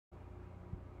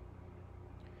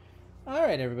All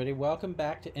right, everybody, welcome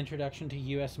back to Introduction to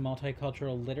U.S.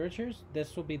 Multicultural Literatures.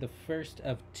 This will be the first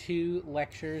of two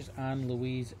lectures on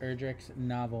Louise Erdrich's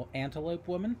novel Antelope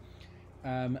Woman.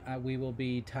 We will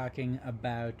be talking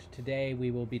about, today, we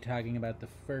will be talking about the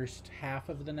first half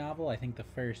of the novel. I think the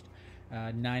first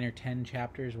 9 or 10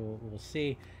 chapters we'll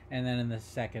see. And then in the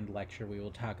second lecture, we will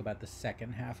talk about the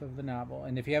second half of the novel.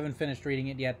 And if you haven't finished reading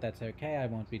it yet, that's okay. I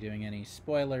won't be doing any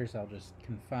spoilers. I'll just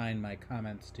confine my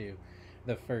comments to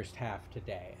the first half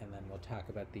today, and then we'll talk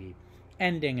about the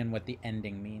ending and what the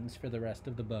ending means for the rest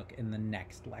of the book in the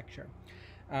next lecture.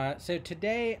 So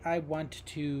today I want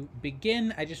to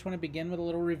begin, I just want to begin with a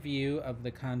little review of the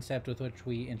concept with which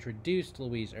we introduced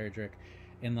Louise Erdrich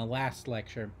in the last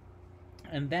lecture.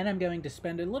 And then I'm going to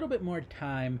spend a little bit more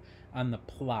time on the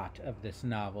plot of this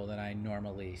novel than I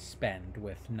normally spend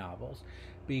with novels.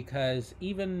 Because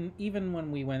even when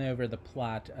we went over the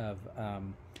plot of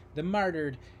The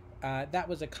Martyred, that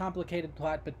was a complicated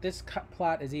plot, but this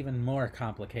plot is even more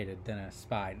complicated than a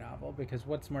spy novel, because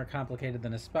what's more complicated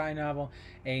than a spy novel?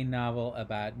 A novel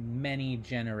about many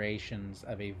generations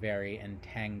of a very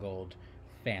entangled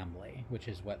family, which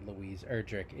is what Louise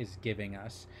Erdrich is giving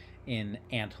us in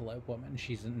Antelope Woman.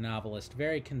 She's a novelist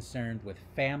very concerned with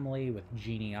family, with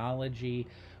genealogy,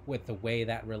 with the way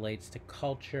that relates to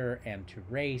culture and to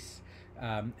race.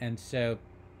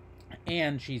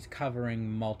 And she's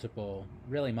covering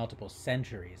really multiple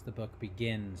centuries. The book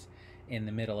begins in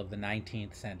the middle of the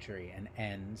 19th century and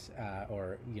ends,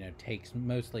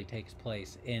 mostly takes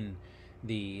place in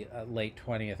the late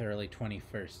 20th, early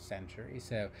 21st century.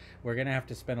 So we're going to have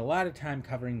to spend a lot of time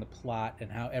covering the plot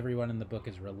and how everyone in the book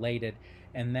is related.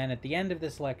 And then at the end of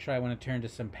this lecture, I want to turn to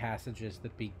some passages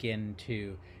that begin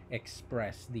to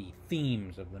express the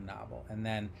themes of the novel. And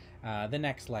then the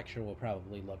next lecture will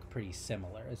probably look pretty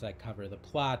similar as I cover the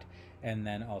plot and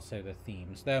then also the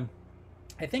themes. Though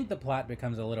I think the plot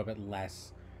becomes a little bit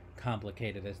less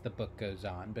complicated as the book goes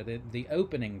on, but the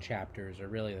opening chapters are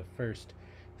really the first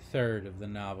third of the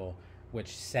novel,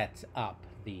 which sets up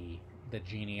the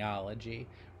genealogy,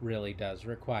 really does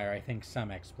require, I think,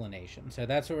 some explanation. So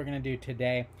that's what we're going to do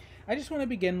today. I just want to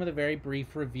begin with a very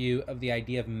brief review of the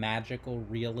idea of magical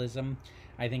realism.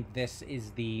 I think this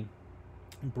is the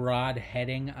broad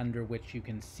heading under which you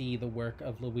can see the work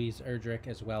of Louise Erdrich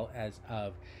as well as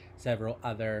of several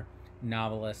other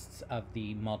novelists of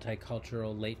the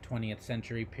multicultural late 20th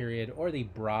century period, or the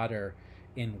broader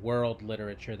in world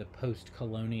literature, the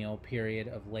post-colonial period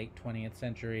of late 20th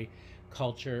century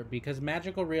culture, because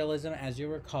magical realism, as you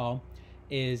recall,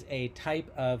 is a type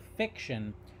of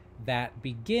fiction that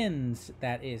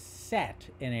is set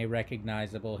in a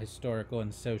recognizable historical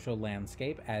and social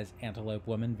landscape, as Antelope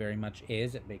Woman very much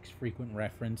is. It makes frequent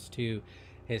reference to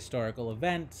historical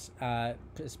events,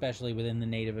 especially within the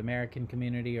Native American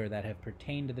community or that have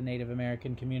pertained to the Native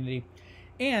American community.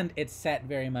 And it's set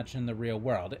very much in the real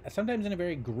world, sometimes in a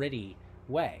very gritty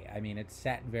way. I mean, it's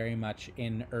set very much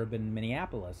in urban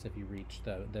Minneapolis if you reach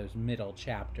those middle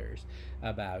chapters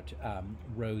about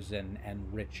Rosen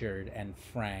and Richard and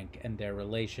Frank and their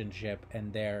relationship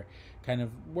and their kind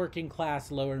of working class,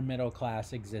 lower middle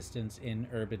class existence in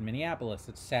urban Minneapolis.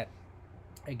 It's set,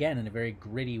 again, in a very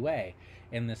gritty way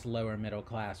in this lower middle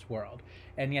class world.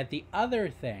 And yet the other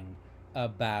thing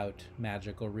about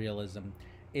magical realism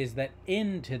is that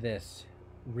into this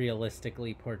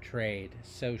realistically portrayed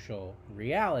social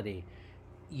reality,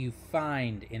 you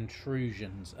find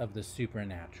intrusions of the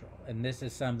supernatural. And this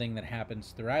is something that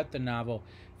happens throughout the novel.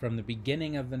 From the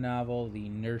beginning of the novel, the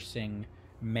nursing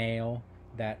male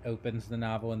that opens the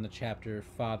novel in the chapter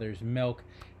Father's Milk,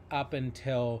 up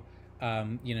until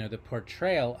the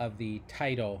portrayal of the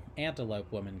title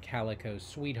Antelope Woman, Calico's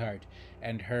sweetheart,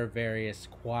 and her various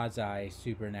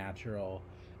quasi-supernatural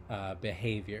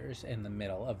behaviors in the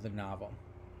middle of the novel.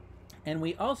 And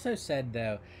we also said,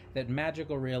 though, that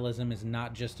magical realism is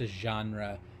not just a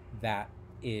genre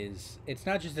it's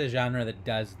not just a genre that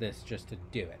does this just to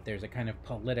do it. There's a kind of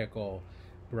political,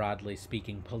 broadly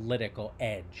speaking, political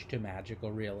edge to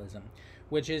magical realism,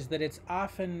 which is that it's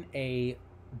often a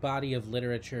body of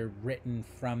literature written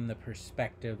from the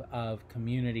perspective of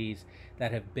communities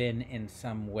that have been in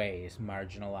some ways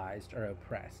marginalized or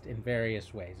oppressed in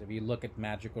various ways. If you look at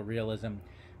magical realism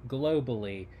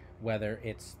globally, whether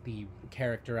it's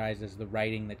characterizes the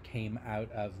writing that came out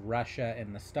of Russia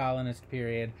in the Stalinist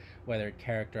period, whether it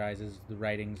characterizes the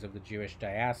writings of the Jewish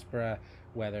diaspora,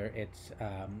 whether it's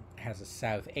has a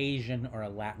South Asian or a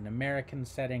Latin American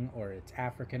setting, or it's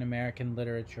African American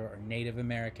literature or Native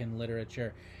American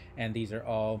literature, and these are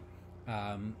all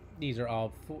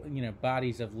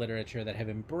bodies of literature that have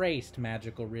embraced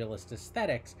magical realist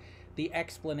aesthetics. the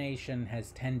explanation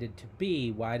has tended to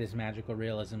be, why does magical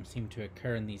realism seem to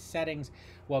occur in these settings?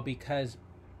 Well, because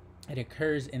it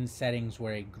occurs in settings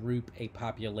where a group, a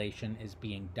population, is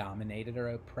being dominated or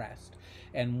oppressed.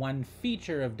 And one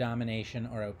feature of domination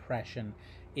or oppression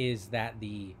is that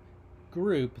the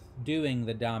group doing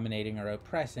the dominating or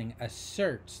oppressing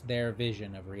asserts their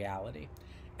vision of reality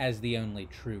as the only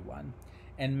true one.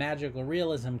 And magical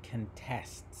realism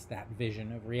contests that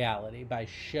vision of reality by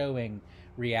showing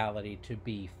reality to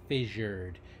be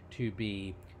fissured, to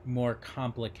be more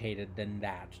complicated than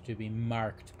that, to be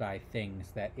marked by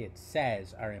things that it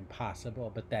says are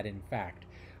impossible, but that in fact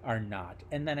are not.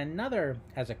 And then another,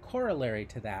 as a corollary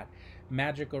to that,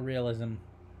 magical realism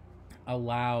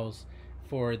allows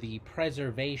for the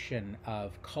preservation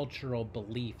of cultural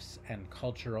beliefs and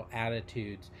cultural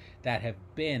attitudes that have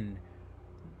been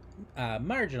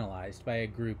marginalized by a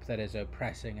group that is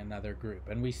oppressing another group.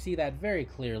 And we see that very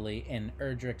clearly in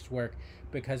Erdrich's work,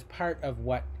 because part of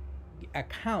what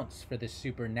accounts for the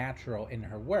supernatural in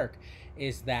her work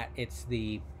is that it's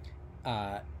the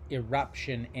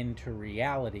eruption into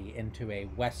reality, into a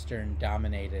Western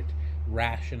dominated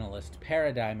rationalist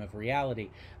paradigm of reality,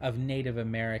 of Native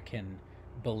American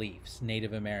beliefs,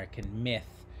 Native American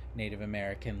myth, Native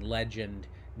American legend,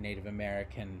 Native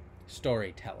American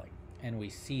storytelling. And we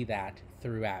see that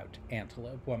throughout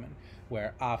Antelope Woman,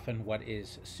 where often what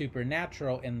is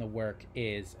supernatural in the work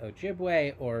is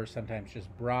Ojibwe, or sometimes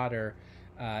just broader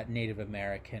Native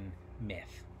American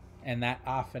myth. And that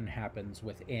often happens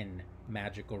within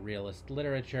magical realist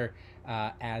literature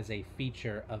as a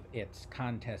feature of its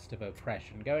contest of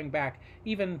oppression, going back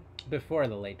even before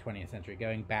the late 20th century,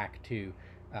 going back to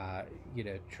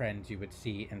trends you would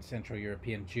see in Central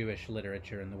European Jewish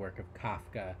literature in the work of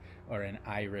Kafka, or in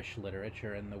Irish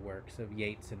literature in the works of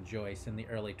Yeats and Joyce in the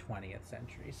early 20th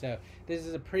century. So this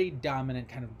is a pretty dominant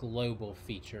kind of global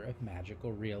feature of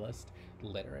magical realist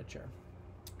literature.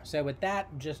 So with that,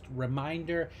 just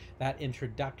reminder, that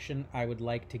introduction, I would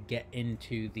like to get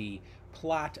into the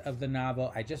plot of the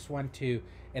novel. I just want to,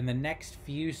 in the next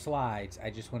few slides, I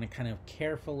just want to kind of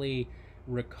carefully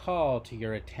recall to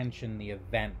your attention the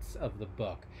events of the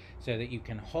book so that you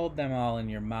can hold them all in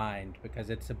your mind, because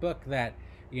it's a book that,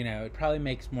 it probably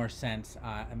makes more sense.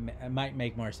 It might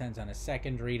make more sense on a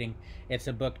second reading. It's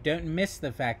a book, don't miss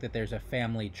the fact that there's a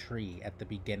family tree at the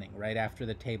beginning. Right after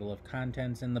the table of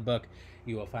contents in the book,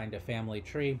 you will find a family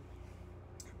tree.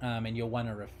 And you'll want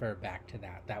to refer back to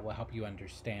that. That will help you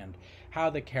understand how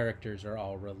the characters are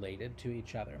all related to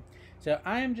each other. So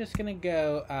I'm just going to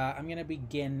go, I'm going to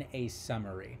begin a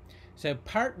summary. So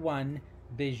part one,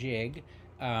 Bijig,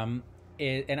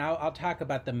 and I'll talk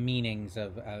about the meanings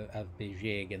of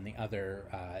Bijig and the other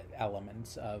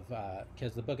elements of,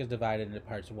 because the book is divided into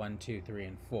parts 1, 2, 3,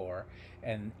 and 4,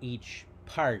 and each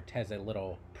part has a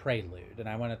little prelude, and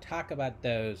I want to talk about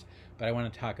those, but I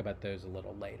want to talk about those a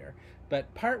little later.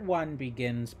 But part one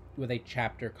begins with a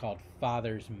chapter called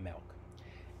Father's Milk.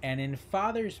 And in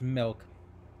Father's Milk,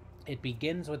 it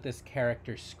begins with this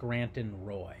character, Scranton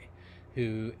Roy,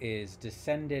 who is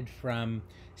descended from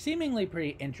seemingly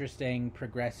pretty interesting,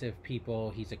 progressive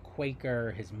people. He's a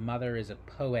Quaker. His mother is a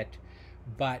poet.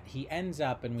 But he ends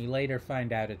up, and we later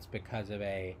find out it's because of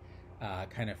a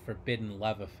kind of forbidden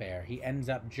love affair, he ends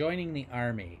up joining the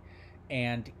army.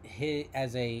 And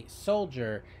as a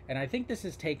soldier, and I think this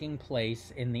is taking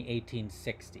place in the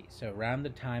 1860s, so around the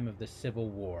time of the Civil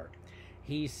War,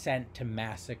 he's sent to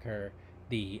massacre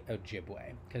the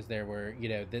Ojibwe, because there were,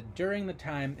 during the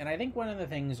time, and I think one of the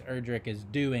things Erdrich is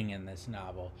doing in this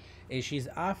novel is she's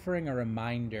offering a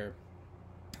reminder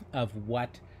of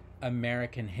what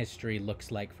American history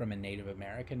looks like from a Native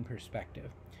American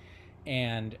perspective.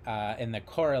 And the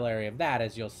corollary of that,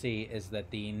 as you'll see, is that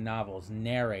the novel's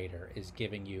narrator is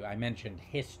giving you, I mentioned,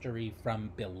 history from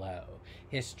below,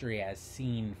 history as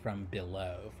seen from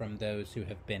below, from those who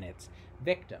have been its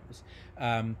victims.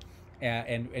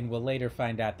 And we'll later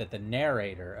find out that the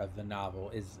narrator of the novel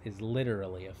is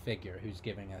literally a figure who's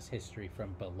giving us history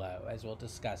from below, as we'll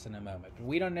discuss in a moment. But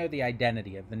we don't know the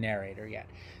identity of the narrator yet.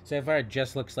 So far, it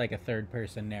just looks like a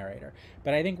third-person narrator.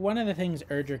 But I think one of the things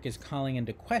Erdrich is calling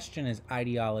into question is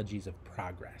ideologies of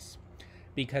progress.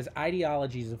 Because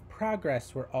ideologies of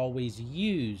progress were always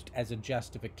used as a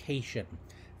justification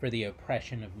for the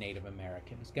oppression of Native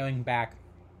Americans, going back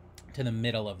to the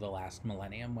middle of the last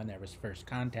millennium, when there was first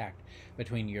contact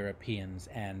between Europeans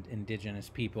and indigenous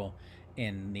people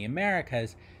in the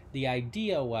Americas. The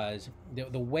idea was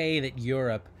the way that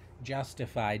Europe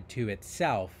justified to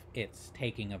itself its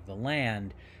taking of the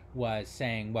land was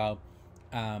saying, well,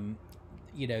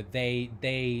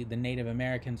 the Native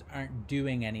Americans aren't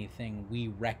doing anything we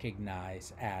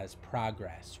recognize as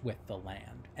progress with the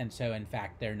land, and so in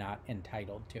fact they're not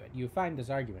entitled to it. You find this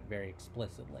argument very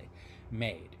explicitly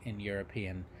made in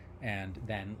European and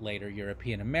then later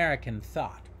European American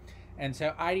thought. And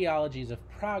so ideologies of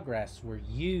progress were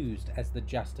used as the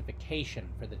justification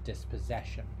for the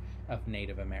dispossession of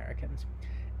Native Americans.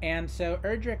 And so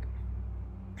Erdrich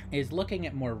is looking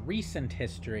at more recent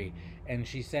history, and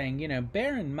she's saying,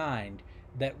 bear in mind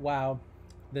that while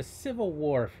the Civil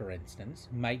War, for instance,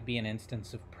 might be an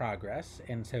instance of progress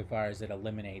insofar as it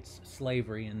eliminates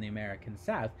slavery in the American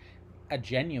South, a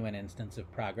genuine instance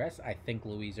of progress, I think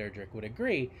Louise Erdrich would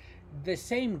agree, the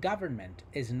same government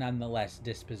is nonetheless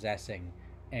dispossessing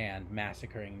and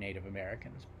massacring Native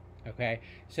Americans. Okay,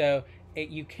 so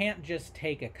you can't just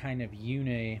take a kind of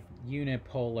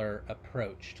unipolar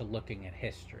approach to looking at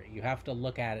history. You have to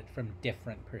look at it from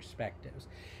different perspectives.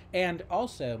 And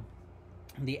also,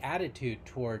 the attitude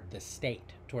toward the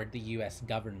state, toward the U.S.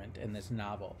 government in this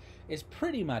novel is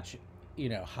pretty much,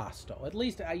 hostile. At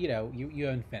least, you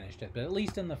haven't finished it, but at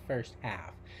least in the first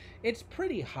half, it's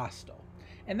pretty hostile.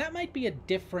 And that might be a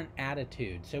different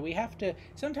attitude. So we have to,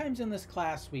 sometimes in this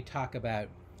class, we talk about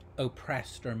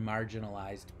oppressed or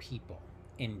marginalized people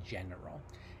in general.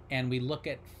 And we look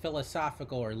at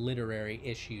philosophical or literary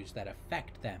issues that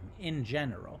affect them in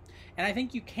general. And I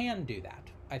think you can do that.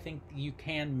 I think you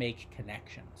can make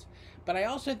connections. But I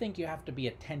also think you have to be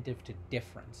attentive to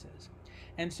differences.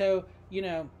 And so,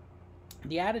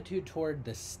 the attitude toward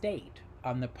the state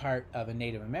on the part of a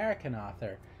Native American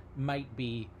author might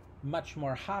be much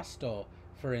more hostile,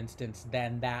 for instance,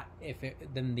 than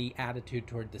the attitude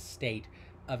toward the state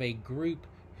of a group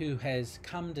who has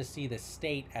come to see the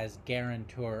state as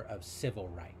guarantor of civil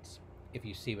rights, if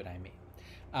you see what I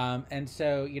mean. And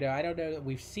so, I don't know that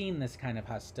we've seen this kind of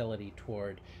hostility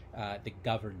toward the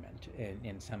government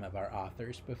in some of our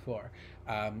authors before.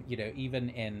 Even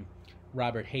in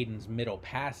Robert Hayden's Middle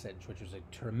Passage, which was a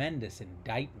tremendous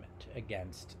indictment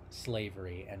against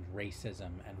slavery and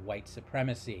racism and white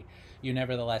supremacy, you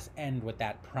nevertheless end with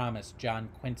that promise, John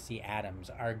Quincy Adams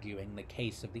arguing the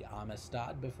case of the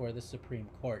Amistad before the Supreme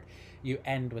Court. You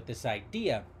end with this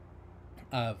idea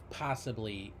of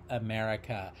possibly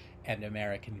America and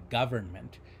American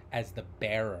government as the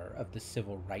bearer of the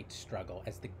civil rights struggle,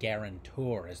 as the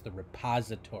guarantor, as the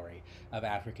repository of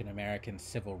African American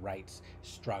civil rights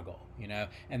struggle,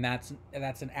 and that's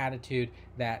an attitude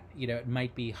that, it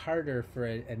might be harder for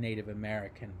a Native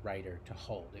American writer to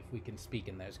hold, if we can speak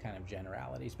in those kind of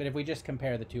generalities. But if we just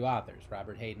compare the two authors,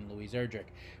 Robert Hayden, Louise Erdrich,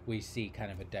 we see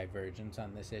kind of a divergence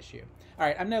on this issue. All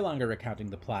right, I'm no longer recounting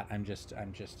the plot, I'm just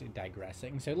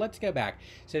digressing. So let's go back.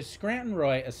 So Scranton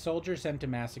Roy, a soldier sent to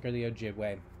massacre the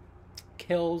Ojibwe,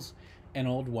 kills an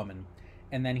old woman,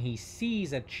 and then he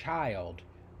sees a child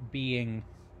being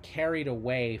carried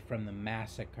away from the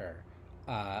massacre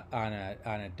on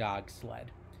a dog sled,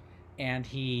 and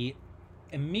he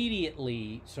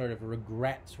immediately sort of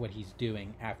regrets what he's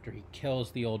doing after he kills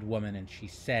the old woman, and she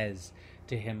says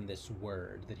to him this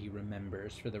word that he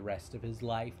remembers for the rest of his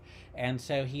life. And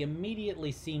so he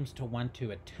immediately seems to want to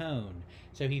atone,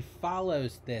 so he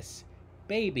follows this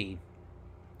baby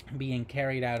being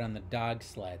carried out on the dog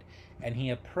sled, and he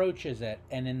approaches it,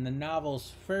 and in the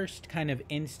novel's first kind of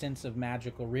instance of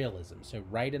magical realism, so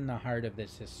right in the heart of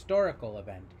this historical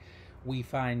event, we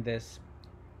find this,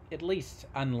 at least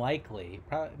unlikely,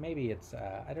 maybe it's,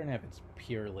 I don't know if it's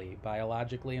purely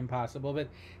biologically impossible, but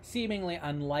seemingly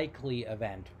unlikely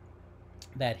event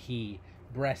that he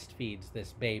breastfeeds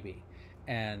this baby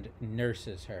and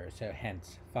nurses her, so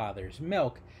hence father's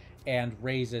milk, and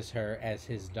raises her as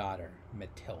his daughter,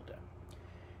 Matilda.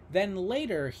 Then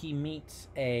later he meets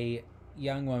a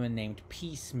young woman named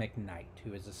Peace McKnight,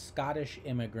 who is a Scottish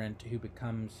immigrant who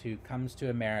comes to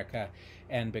America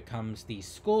and becomes the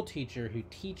school teacher who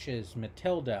teaches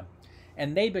Matilda,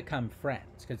 and they become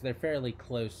friends because they're fairly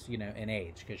close, in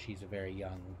age, because she's a very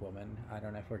young woman. I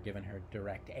don't know if we're given her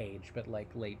direct age, but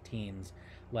like late teens,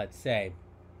 let's say.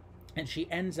 And she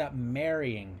ends up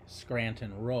marrying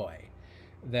Scranton Roy,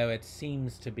 though it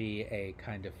seems to be a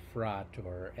kind of fraught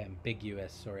or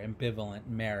ambiguous or ambivalent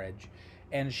marriage,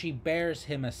 and she bears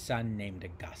him a son named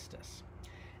Augustus,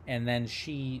 and then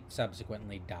she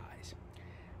subsequently dies.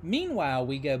 Meanwhile,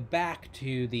 we go back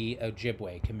to the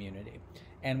Ojibwe community,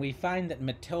 and we find that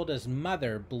Matilda's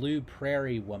mother, Blue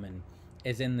Prairie Woman,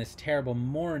 is in this terrible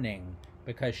mourning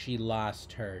because she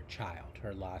lost her child,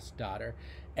 her lost daughter,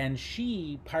 and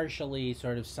she partially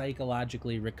sort of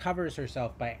psychologically recovers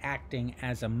herself by acting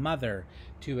as a mother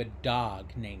to a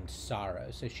dog named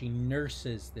Sorrow. So she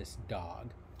nurses this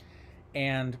dog.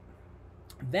 And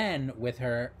Then, with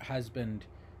her husband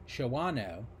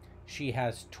Shawano, she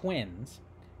has twins,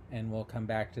 and we'll come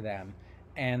back to them,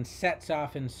 and sets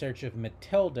off in search of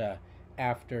Matilda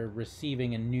after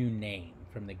receiving a new name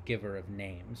from the giver of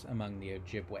names among the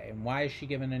Ojibwe. And why is she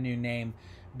given a new name?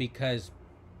 Because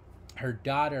her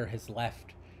daughter has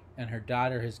left and her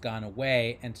daughter has gone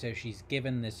away, and so she's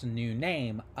given this new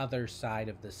name, Other Side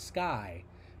of the Sky,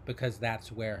 because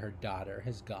that's where her daughter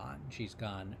has gone. She's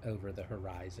gone over the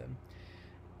horizon.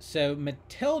 So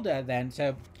Matilda then,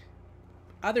 so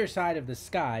Other Side of the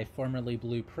Sky, formerly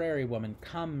Blue Prairie Woman,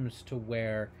 comes to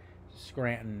where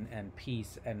Scranton and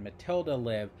Peace and Matilda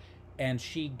live, and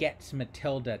she gets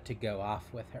Matilda to go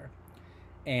off with her.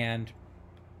 And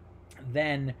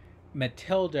then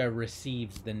Matilda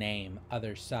receives the name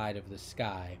Other Side of the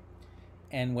Sky.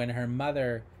 And when her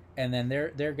mother, and then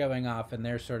they're going off and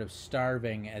they're sort of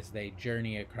starving as they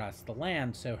journey across the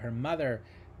land, so her mother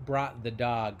brought the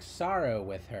dog Sorrow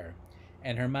with her,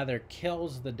 and her mother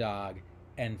kills the dog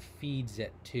and feeds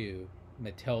it to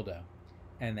Matilda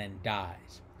and then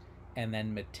dies. And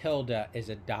then Matilda is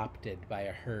adopted by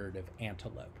a herd of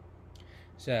antelope.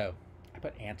 So I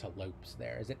put antelopes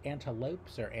there. Is it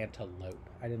antelopes or antelope?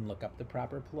 I didn't look up the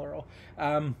proper plural.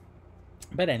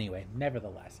 But anyway,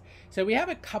 nevertheless. So we have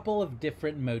a couple of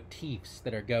different motifs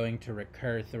that are going to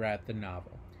recur throughout the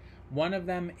novel. One of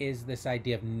them is this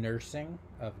idea of nursing,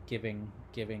 of giving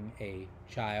a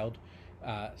child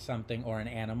something, or an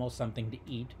animal something to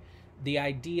eat. The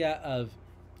idea of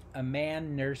a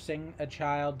man nursing a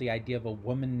child, the idea of a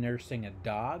woman nursing a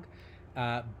dog,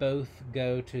 both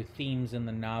go to themes in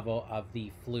the novel of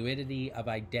the fluidity of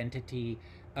identity,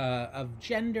 of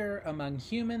gender among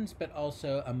humans, but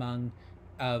also among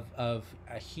of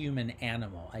a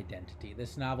human-animal identity.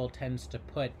 This novel tends to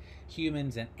put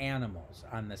humans and animals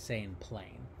on the same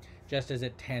plane, just as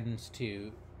it tends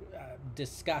to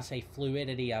discuss a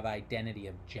fluidity of identity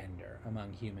of gender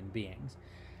among human beings.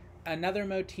 Another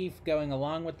motif going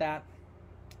along with that,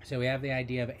 so we have the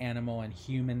idea of animal and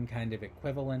human kind of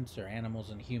equivalence, or animals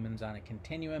and humans on a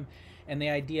continuum, and the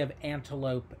idea of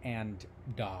antelope and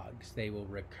dogs. They will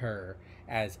recur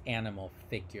as animal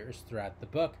figures throughout the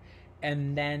book.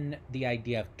 And then the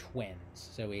idea of twins.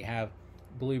 So we have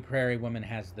Blue Prairie Woman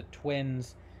has the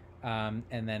twins, and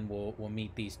then we'll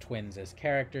meet these twins as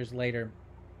characters later.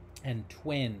 And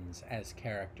twins as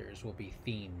characters will be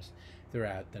themes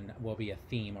throughout will be a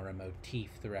theme or a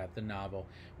motif throughout the novel,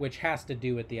 which has to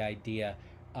do with the idea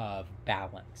of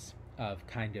balance, of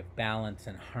kind of balance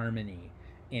and harmony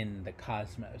in the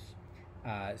cosmos.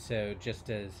 So just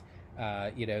as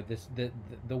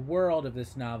the world of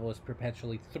this novel is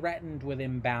perpetually threatened with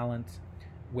imbalance,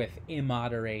 with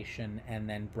immoderation, and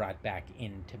then brought back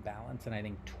into balance. And I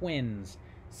think twins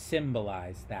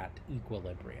symbolize that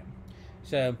equilibrium.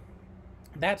 So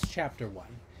that's chapter 1.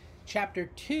 Chapter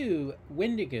 2,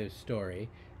 Wendigo's story,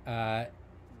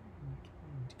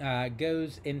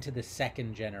 goes into the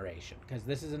second generation, because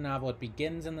this is a novel, it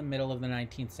begins in the middle of the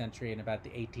 19th century in about the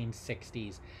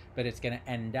 1860s, but it's going to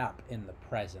end up in the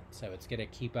present. So it's going to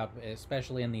keep up,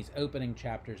 especially in these opening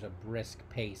chapters, a brisk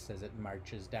pace as it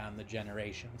marches down the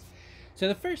generations. So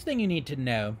the first thing you need to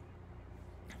know,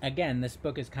 again, this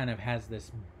book is has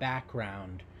this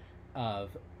background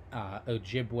of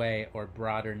Ojibwe or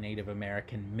broader Native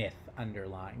American myth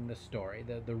underlying the story.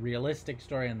 The realistic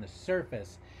story on the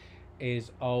surface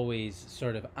is always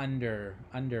sort of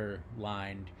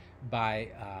underlined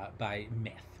by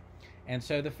myth. And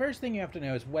so the first thing you have to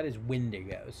know is, what is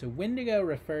Wendigo? So Wendigo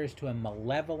refers to a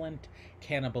malevolent,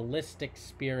 cannibalistic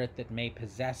spirit that may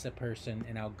possess a person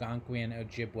in Algonquian,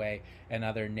 Ojibwe, and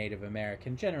other Native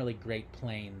American, generally Great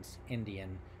Plains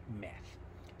Indian myth.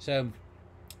 So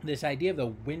this idea of the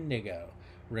Wendigo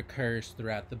recurs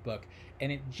throughout the book,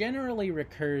 and it generally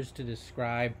recurs to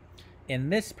describe,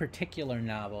 in this particular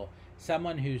novel,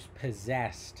 someone who's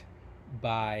possessed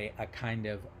by a kind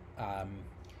of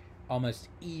almost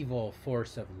evil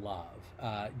force of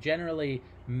love. Generally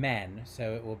men,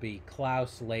 so it will be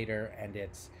Klaus later, and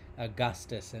it's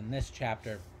Augustus in this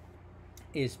chapter,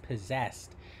 is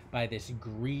possessed by this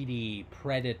greedy,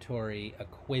 predatory,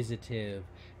 acquisitive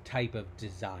type of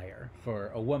desire for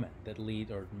a woman that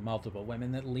or multiple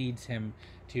women, that leads him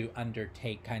to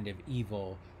undertake kind of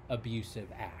evil, abusive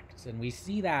acts. And we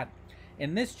see that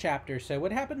in this chapter. So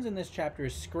what happens in this chapter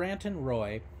is Scranton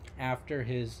Roy, after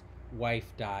his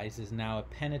wife dies, is now a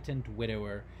penitent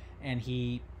widower, and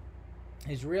he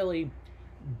is really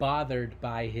bothered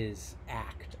by his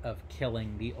act of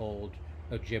killing the old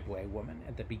Ojibwe woman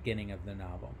at the beginning of the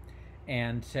novel.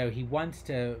 And so he wants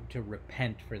to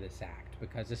repent for this act,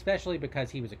 especially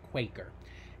because he was a Quaker.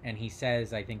 And he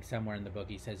says, I think somewhere in the book,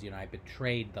 he says, I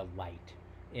betrayed the light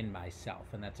in myself.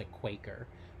 And that's a Quaker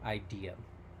idea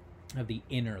of the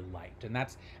inner light. And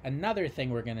that's another thing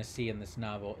we're going to see in this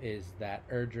novel, is that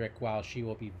Erdrich, while she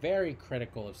will be very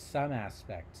critical of some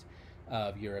aspects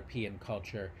of European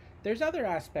culture, there's other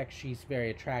aspects she's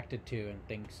very attracted to and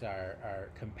thinks are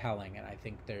compelling. And I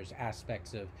think there's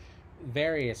aspects of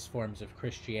various forms of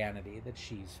Christianity that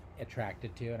she's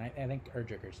attracted to. And I think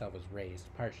Erdrich herself was raised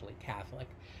partially Catholic,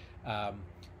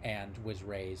 and was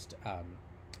raised,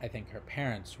 I think her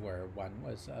parents were, one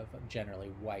was of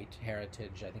generally white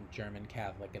heritage, I think German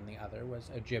Catholic, and the other was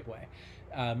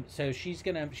Ojibwe. So she's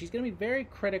gonna be very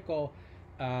critical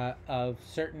of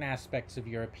certain aspects of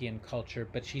European culture,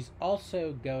 but she's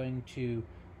also going to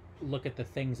look at the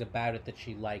things about it that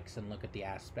she likes and look at the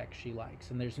aspects she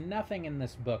likes. And there's nothing in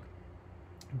this book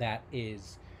that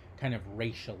is kind of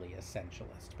racially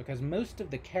essentialist, because most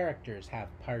of the characters have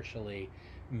partially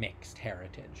mixed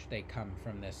heritage. They come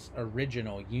from this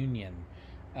original union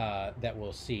that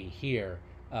we'll see here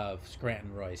of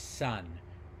Scranton Roy's son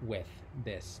with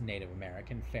this Native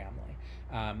American family.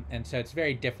 And so it's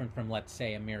very different from, let's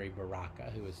say, Amiri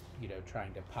Baraka, who is,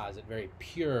 trying to posit very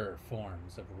pure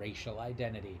forms of racial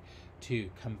identity to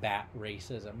combat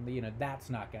racism. That's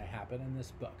not going to happen in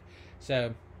this book.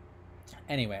 So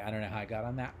anyway, I don't know how I got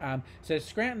on that. So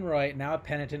Scranton Roy, now a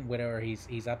penitent widower,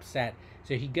 he's upset.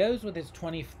 So he goes with his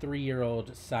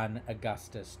 23-year-old son,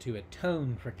 Augustus, to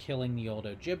atone for killing the old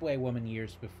Ojibwe woman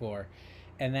years before.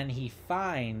 And then he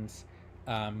finds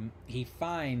an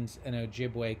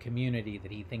Ojibwe community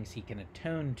that he thinks he can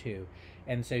atone to.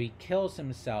 And so he kills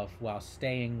himself while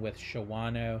staying with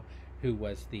Shawano, who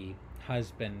was the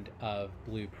husband of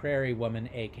Blue Prairie Woman,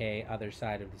 aka Other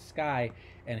Side of the Sky,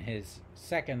 and his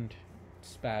second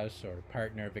spouse or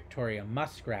partner, Victoria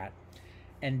Muskrat.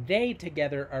 And they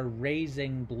together are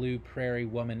raising Blue Prairie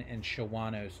Woman and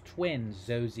Shawano's twins,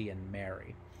 Zosie and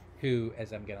Mary, who,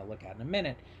 as I'm going to look at in a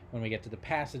minute when we get to the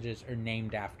passages, are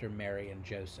named after Mary and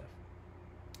Joseph,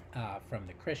 from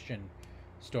the Christian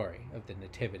story of the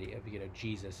nativity of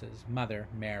Jesus's mother,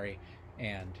 Mary,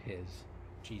 and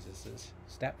Jesus's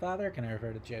stepfather. Can I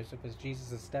refer to Joseph as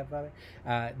Jesus's stepfather?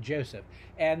 Joseph.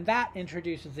 And that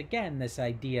introduces again this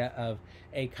idea of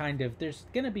a kind of, there's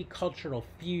going to be cultural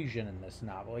fusion in this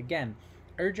novel. Again,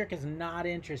 Erdrich is not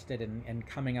interested in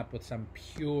coming up with some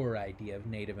pure idea of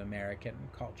Native American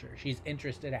culture. She's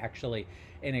interested actually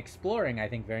in exploring, I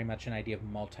think, very much an idea of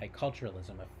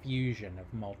multiculturalism, a fusion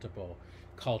of multiple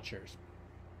cultures.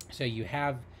 So you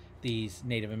have these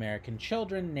Native American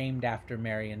children named after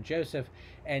Mary and Joseph,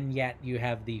 and yet you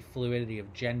have the fluidity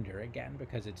of gender again,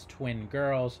 because it's twin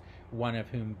girls, one of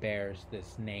whom bears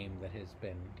this name that has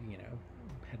been,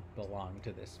 had belonged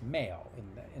to this male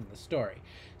in the story.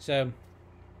 So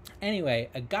anyway,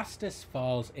 Augustus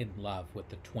falls in love with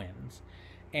the twins,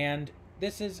 and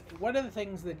this is one of the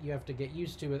things that you have to get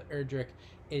used to with Erdrich,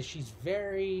 is she's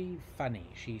very funny.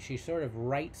 She sort of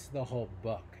writes the whole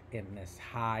book in this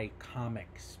high comic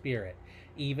spirit,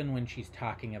 even when she's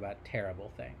talking about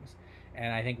terrible things.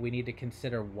 And I think we need to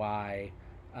consider why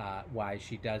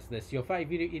she does this. You'll find,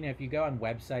 if you go on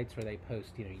websites where they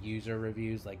post, user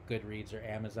reviews like Goodreads or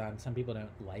Amazon, some people don't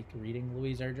like reading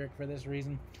Louise Erdrich for this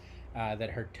reason, that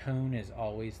her tone is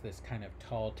always this kind of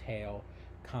tall tale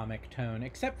comic tone,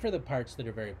 except for the parts that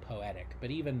are very poetic.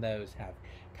 But even those have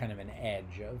kind of an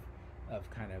edge of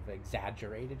kind of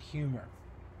exaggerated humor.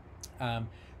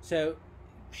 So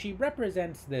she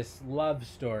represents this love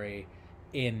story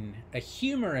in a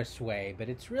humorous way, but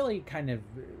it's really kind of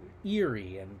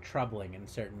eerie and troubling in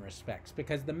certain respects,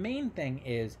 because the main thing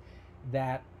is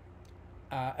that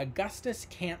Augustus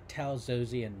can't tell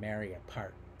Zosie and Mary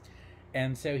apart.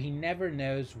 And so he never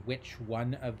knows which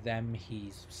one of them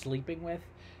he's sleeping with.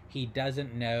 He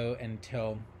doesn't know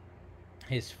until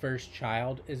his first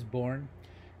child is born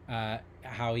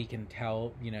how he can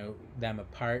tell, them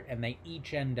apart. And they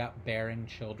each end up bearing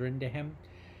children to him.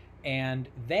 And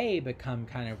they become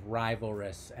kind of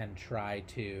rivalrous and try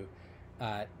to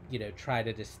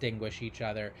distinguish each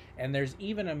other. And there's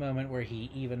even a moment where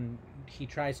he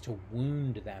tries to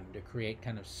wound them to create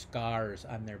kind of scars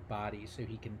on their bodies so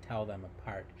he can tell them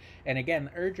apart. And again,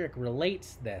 Erdrich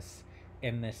relates this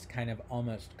in this kind of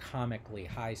almost comically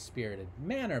high-spirited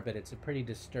manner, but it's a pretty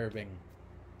disturbing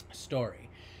story.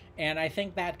 And I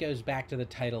think that goes back to the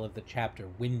title of the chapter,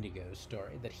 Wendigo's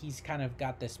story, that he's kind of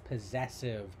got this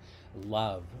possessive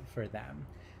love for them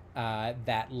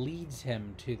that leads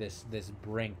him to this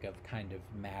brink of kind of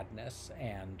madness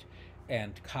and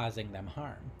causing them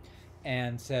harm.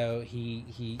 And so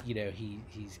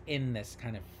he's in this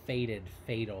kind of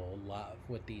fatal love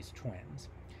with these twins.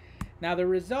 Now, the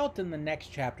result in the next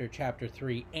chapter, chapter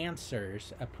 3,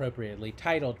 answers, appropriately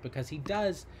titled, because he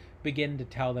does begin to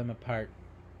tell them apart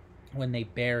when they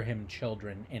bear him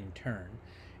children in turn.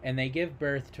 And they give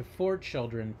birth to 4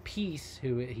 children: Peace,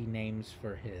 who he names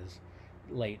for his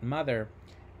late mother,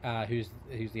 who's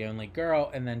the only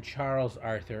girl, and then Charles,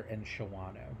 Arthur, and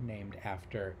Shawano, named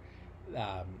after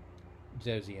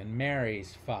Zosie and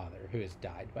Mary's father, who has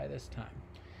died by this time.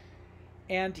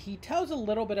 And he tells a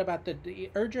little bit about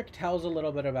Erdrich tells a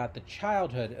little bit about the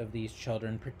childhood of these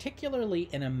children, particularly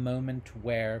in a moment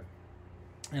where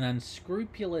an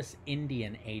unscrupulous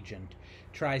Indian agent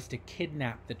tries to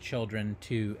kidnap the children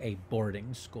to a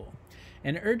boarding school.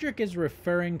 And Erdrich is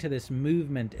referring to this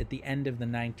movement at the end of the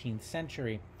 19th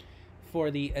century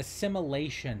for the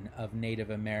assimilation of Native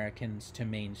Americans to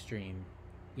mainstream,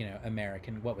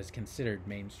 what was considered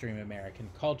mainstream American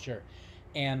culture.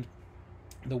 And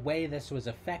the way this was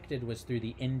affected was through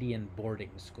the Indian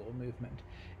boarding school movement.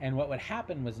 And what would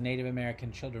happen was Native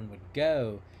American children would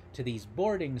go to these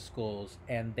boarding schools,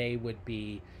 and they would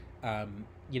be,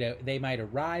 they might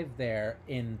arrive there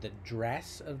in the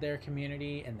dress of their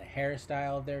community and the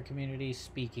hairstyle of their community,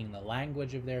 speaking the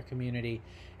language of their community,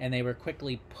 and they were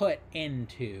quickly put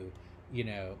into,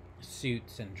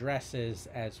 suits and dresses,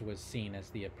 as was seen as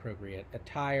the appropriate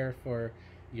attire for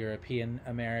European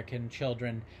American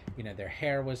children. Their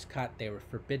hair was cut, they were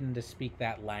forbidden to speak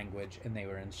that language, and they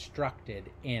were instructed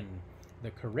in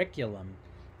the curriculum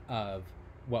of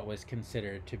what was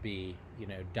considered to be,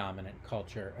 dominant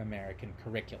culture American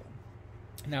curriculum.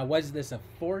 Now, was this a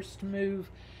forced move?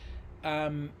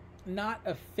 Not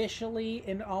officially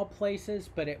in all places,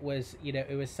 but it was,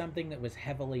 it was something that was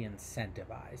heavily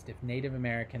incentivized. If Native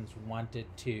Americans wanted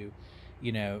to,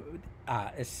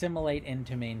 assimilate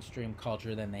into mainstream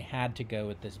culture, then they had to go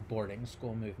with this boarding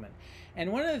school movement.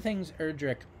 And one of the things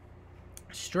Erdrich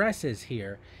stresses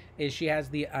here is she has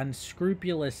the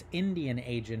unscrupulous Indian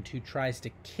agent who tries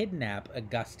to kidnap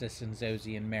Augustus and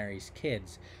Zosie and Mary's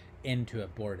kids into a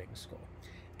boarding school.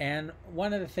 And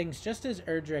one of the things, just as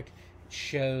Erdrich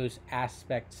shows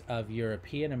aspects of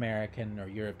European American or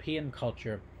European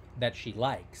culture that she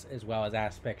likes, as well as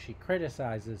aspects she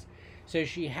criticizes, so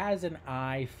she has an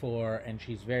eye for, and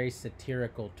she's very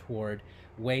satirical toward,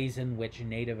 ways in which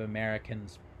Native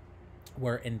Americans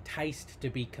were enticed to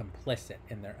be complicit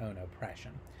in their own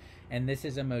oppression. And this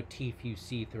is a motif you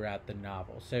see throughout the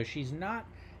novel. So she's not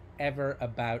ever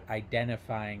about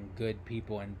identifying good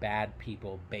people and bad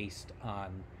people based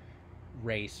on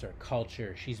race or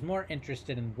culture. She's more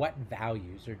interested in what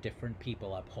values are different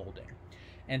people upholding.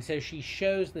 And so she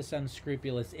shows this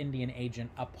unscrupulous Indian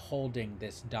agent upholding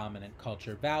this dominant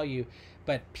culture value,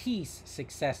 but Peace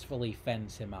successfully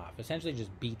fends him off, essentially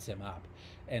just beats him up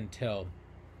until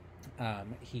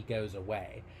he goes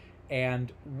away.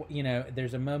 And,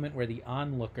 there's a moment where the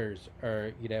onlookers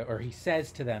are, or he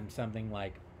says to them something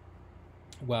like,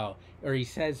 or he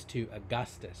says to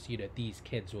Augustus, these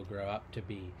kids will grow up to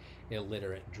be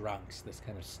illiterate drunks, this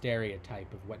kind of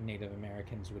stereotype of what Native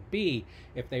Americans would be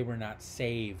if they were not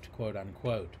saved, quote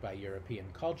unquote, by European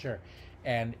culture.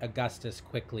 And Augustus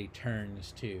quickly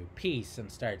turns to Peace and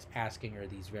starts asking her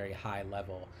these very high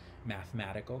level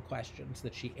mathematical questions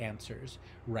that she answers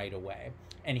right away.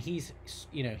 And he's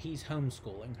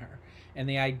homeschooling her. And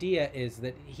the idea is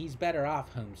that he's better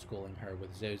off homeschooling her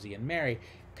with Zosie and Mary,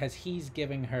 because he's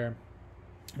giving her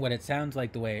what it sounds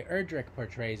like, the way Erdrich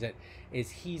portrays it,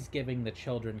 is he's giving the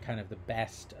children kind of the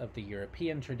best of the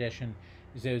European tradition.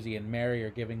 Zosie and Mary are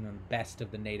giving them the best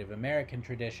of the Native American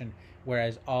tradition,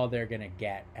 whereas all they're going to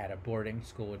get at a boarding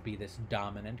school would be this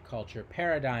dominant culture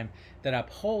paradigm that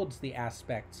upholds the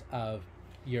aspects of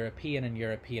European and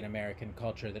European American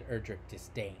culture that Erdrich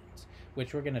disdains,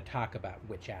 which we're going to talk about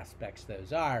which aspects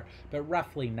those are. But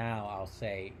roughly now I'll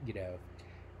say,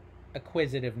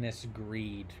 acquisitiveness,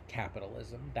 greed,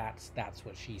 capitalism. That's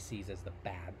what she sees as the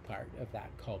bad part of that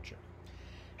culture.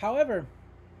 However,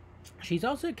 she's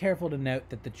also careful to note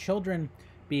that the children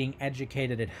being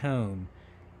educated at home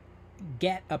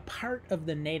get a part of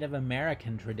the Native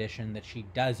American tradition that she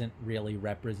doesn't really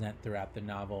represent throughout the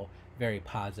novel very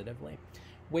positively,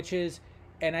 which is,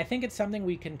 and I think it's something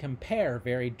we can compare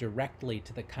very directly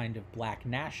to the kind of black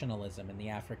nationalism in the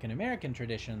African American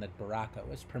tradition that Baraka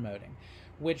was promoting,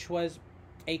 which was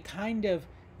a kind of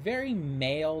very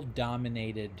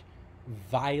male-dominated,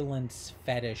 violence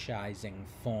fetishizing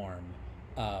form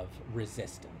of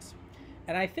resistance.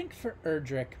 And I think for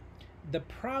Erdrich, the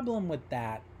problem with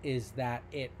that is that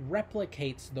it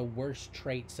replicates the worst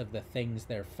traits of the things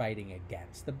they're fighting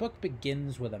against. The book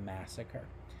begins with a massacre,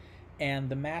 and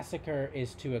the massacre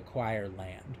is to acquire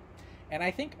land. And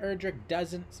I think Erdrich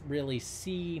doesn't really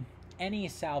see any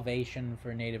salvation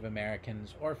for Native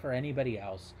Americans or for anybody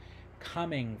else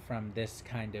coming from this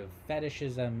kind of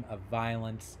fetishism of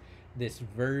violence, this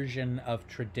version of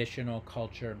traditional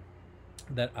culture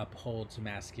that upholds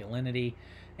masculinity.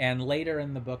 And later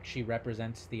in the book, she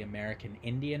represents the American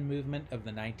Indian movement of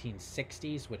the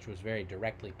 1960s, which was very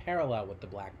directly parallel with the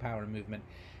Black Power movement,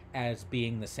 as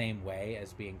being the same way,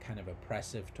 as being kind of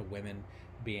oppressive to women,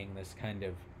 being this kind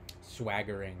of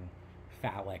swaggering,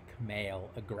 phallic, male,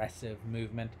 aggressive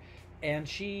movement. And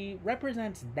she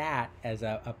represents that as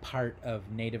a part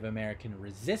of Native American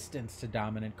resistance to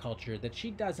dominant culture that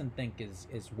she doesn't think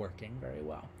is working very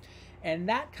well. And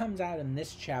that comes out in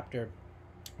this chapter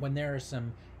when there are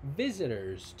some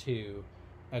visitors to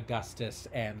Augustus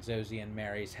and Zosie and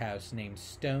Mary's house named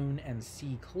Stone and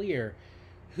C. Clear,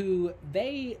 who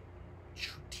they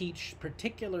teach,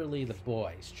 particularly the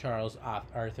boys, Charles,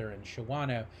 Arthur, and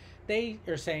Shawano. They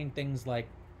are saying things like,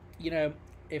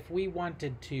 if we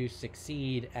wanted to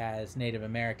succeed as Native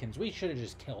Americans, we should have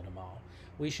just killed them all.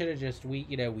 We should have just, we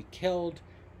killed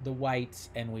the whites,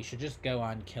 and we should just go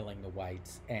on killing the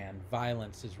whites, and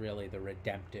violence is really the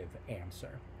redemptive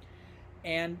answer.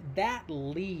 And that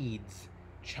leads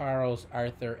Charles,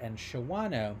 Arthur, and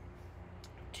Shawano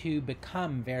to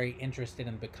become very interested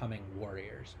in becoming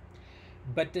warriors.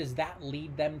 But does that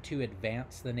lead them to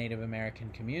advance the Native American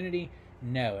community?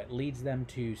 No, it leads them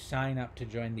to sign up to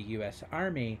join the U.S.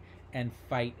 Army and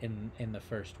fight in the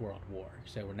First World War.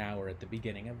 So we're at the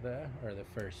beginning of the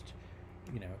first,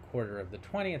 quarter of the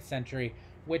 20th century,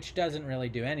 which doesn't really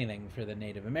do anything for the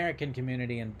Native American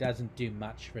community and doesn't do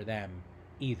much for them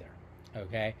either.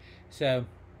 Okay, so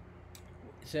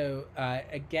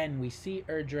again, we see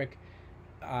Erdrich,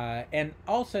 and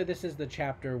also this is the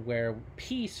chapter where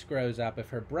Peace grows up. If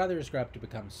her brothers grow up to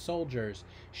become soldiers,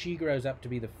 she grows up to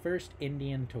be the first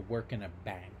Indian to work in a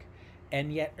bank.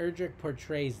 And yet Erdrich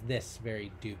portrays this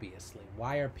very dubiously.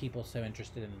 Why are people so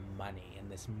interested in money and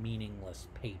this meaningless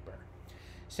paper?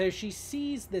 So she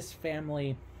sees this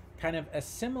family kind of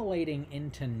assimilating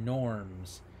into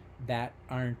norms that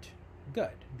aren't good,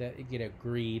 that,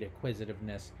 greed,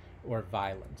 acquisitiveness, or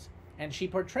violence. And she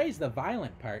portrays the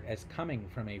violent part as coming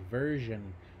from a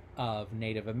version of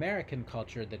Native American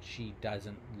culture that she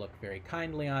doesn't look very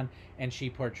kindly on, and she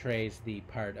portrays the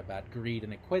part about greed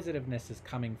and acquisitiveness as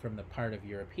coming from the part of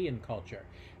European culture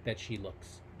that she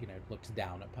looks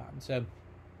down upon. So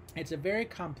it's a very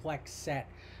complex set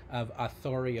of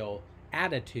authorial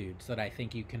attitudes that I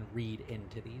think you can read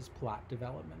into these plot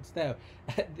developments. Though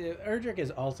Erdrich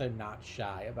is also not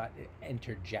shy about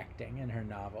interjecting in her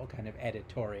novel, kind of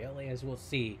editorially, as we'll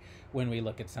see when we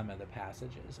look at some of the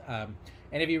passages.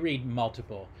 And if you read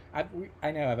multiple,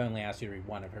 I know I've only asked you to read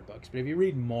one of her books, but if you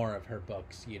read more of her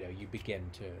books, you begin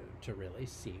to really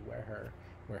see where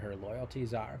her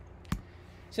loyalties are.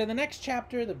 So the next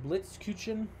chapter, the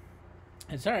Blitzküchen.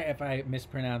 And sorry if I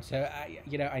mispronounce. So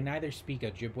I neither speak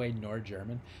Ojibwe nor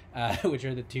German, which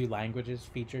are the two languages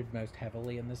featured most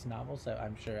heavily in this novel. So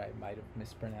I'm sure I might have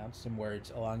mispronounced some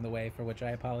words along the way, for which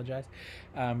I apologize.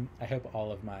 I hope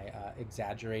all of my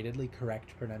exaggeratedly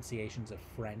correct pronunciations of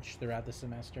French throughout the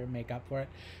semester make up for it.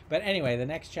 But anyway, the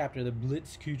next chapter, the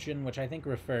Blitzküchen, which I think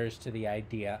refers to the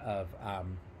idea of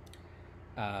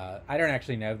I don't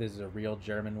actually know if this is a real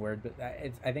German word, but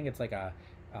I think it's like a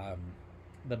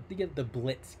the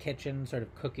Blitz kitchen, sort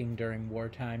of cooking during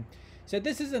wartime. So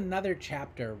this is another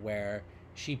chapter where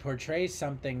she portrays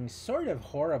something sort of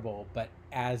horrible, but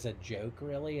as a joke,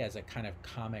 really, as a kind of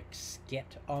comic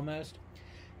skit almost.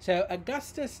 So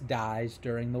Augustus dies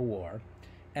during the war,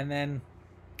 and then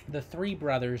the three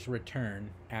brothers return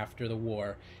after the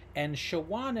war, and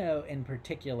Shawano in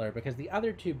particular, because the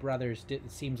other two brothers, it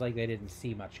seems like they didn't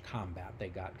see much combat. They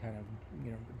got kind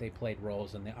of, they played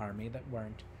roles in the army that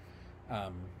weren't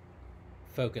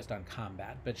focused on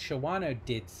combat, but Shawano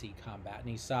did see combat, and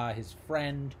he saw his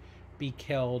friend be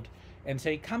killed, and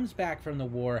so he comes back from the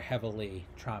war heavily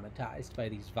traumatized by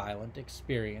these violent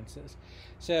experiences.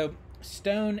 So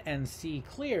Stone and C.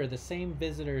 Clear, the same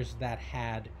visitors that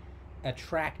had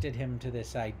attracted him to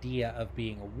this idea of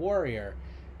being a warrior,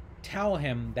 tell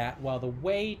him that, well, the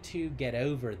way to get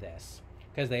over this,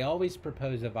 because they always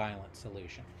propose a violent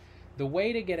solution, the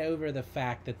way to get over the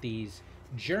fact that these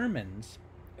Germans,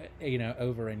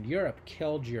 over in Europe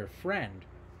killed your friend,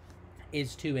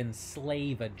 is to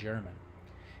enslave a German.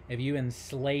 If you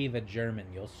enslave a German,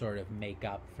 you'll sort of make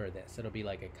up for this. It'll be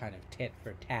like a kind of tit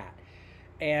for tat.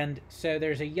 And so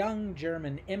there's a young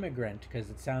German immigrant, because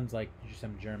it sounds like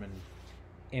some German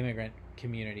immigrant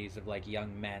communities of like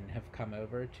young men have come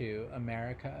over to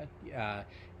America.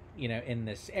 in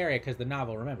this area, because the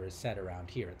novel, remember, is set around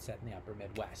here. It's set in the upper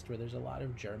Midwest, where there's a lot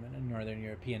of German and Northern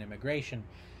European immigration.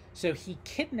 So he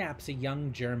kidnaps a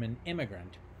young German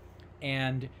immigrant,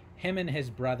 and him and his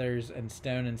brothers and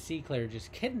Stone and Seaclear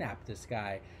just kidnap this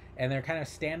guy, and they're kind of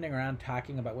standing around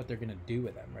talking about what they're going to do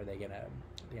with him. Are they going to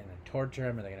torture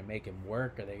him? Are they going to make him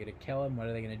work? Are they going to kill him? What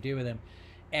are they going to do with him?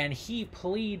 And he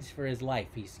pleads for his life.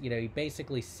 He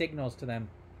basically signals to them.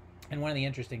 And one of the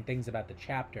interesting things about the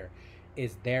chapter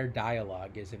is their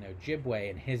dialogue is in Ojibwe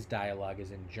and his dialogue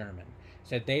is in German.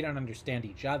 So they don't understand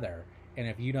each other. And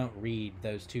if you don't read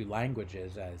those two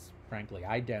languages, as frankly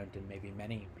I don't, and maybe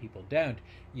many people don't,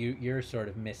 you're sort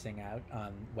of missing out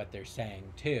on what they're saying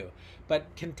too.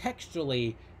 But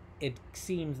contextually, it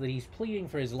seems that he's pleading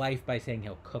for his life by saying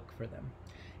he'll cook for them.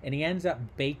 And he ends up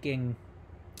baking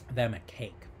them a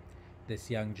cake, this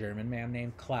young German man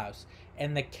named Klaus.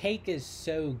 And the cake is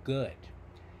so good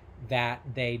that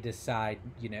they decide,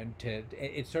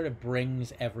 it sort of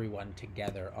brings everyone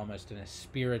together almost in a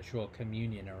spiritual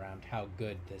communion around how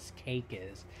good this cake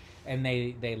is. And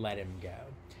they let him go.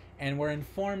 And we're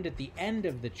informed at the end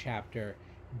of the chapter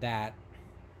that,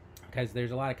 because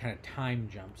there's a lot of kind of time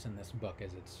jumps in this book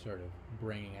as it's sort of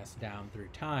bringing us down through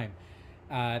time,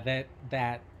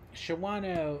 that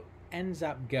Shawano ends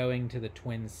up going to the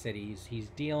Twin Cities. He's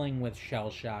dealing with shell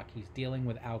shock. He's dealing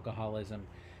with alcoholism.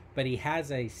 But he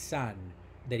has a son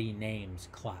that he names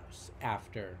Klaus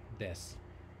after this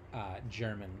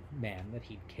German man that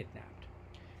he'd kidnapped.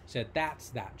 So that's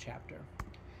that chapter.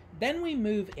 Then we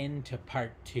move into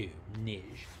part 2, Nij.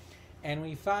 And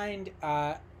we find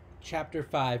chapter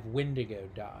 5, Wendigo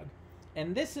Dog.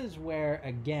 And this is where,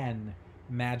 again,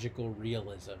 magical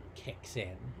realism kicks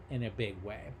in a big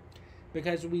way.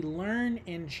 Because we learn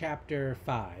in chapter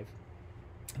 5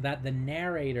 that the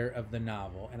narrator of the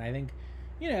novel, and I think,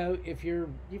 if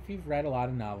you've read a lot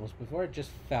of novels before, it just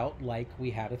felt like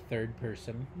we had a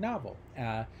third-person novel.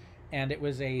 And it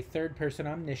was a third-person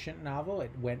omniscient novel.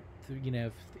 It went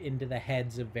through, into the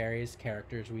heads of various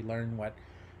characters. We learn what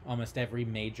almost every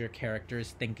major character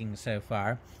is thinking so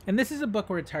far. And this is a book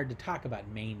where it's hard to talk about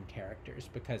main characters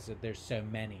because there's so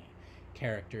many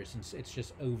characters and it's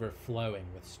just overflowing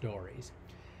with stories.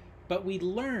 But we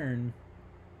learn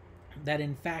that,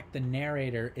 in fact, the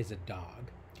narrator is a dog.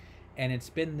 And it's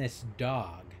been this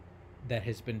dog that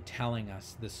has been telling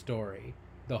us the story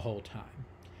the whole time.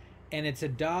 And it's a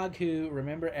dog who,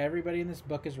 remember, everybody in this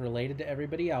book is related to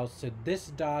everybody else. So this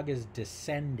dog is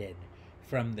descended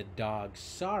from the dog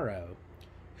Sorrow,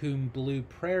 whom Blue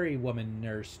Prairie Woman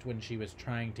nursed when she was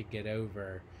trying to get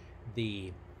over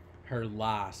her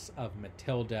loss of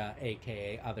Matilda,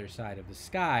 aka Other Side of the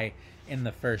Sky, in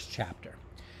the first chapter.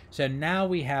 So now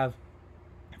we have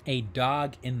a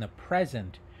dog in the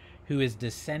present who is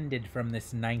descended from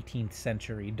this 19th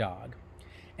century dog.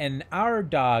 And our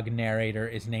dog narrator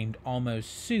is named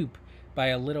Almost Soup by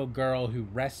a little girl who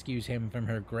rescues him from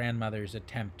her grandmother's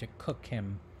attempt to cook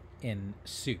him in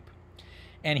soup.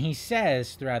 And he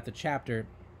says throughout the chapter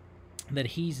that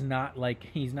he's not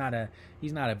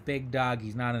a big dog,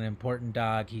 he's not an important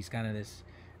dog, he's kind of this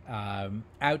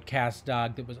outcast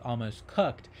dog that was almost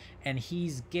cooked, and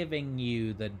he's giving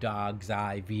you the dog's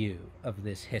eye view of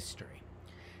this history.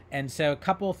 And so a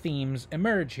couple themes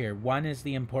emerge here. One is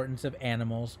the importance of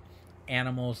animals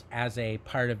as a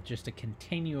part of just a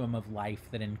continuum of life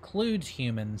that includes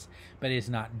humans but is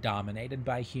not dominated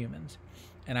by humans.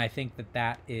 And I think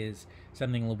that is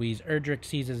something Louise Erdrich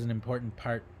sees as an important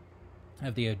part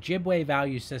of the Ojibwe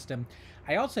value system.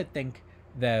 I also think,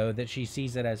 though, that she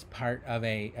sees it as part of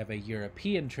a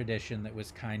European tradition that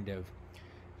was kind of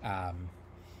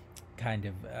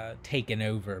taken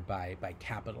over by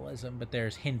capitalism. But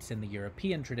there's hints in the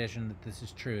European tradition that this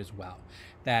is true as well,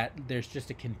 that there's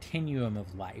just a continuum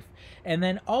of life. And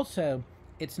then also,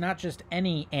 it's not just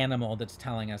any animal that's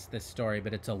telling us this story,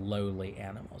 but it's a lowly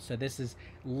animal. So this is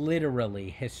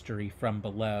literally history from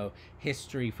below,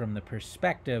 history from the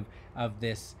perspective of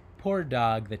this poor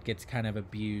dog that gets kind of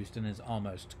abused and is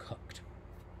almost cooked.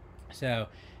 So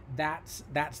that's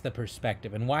the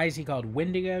perspective. And why is he called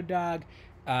Wendigo Dog?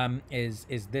 Is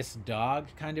this dog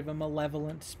kind of a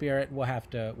malevolent spirit? We'll have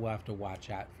to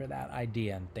watch out for that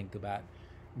idea and think about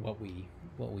what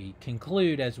we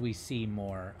conclude as we see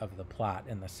more of the plot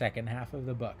in the second half of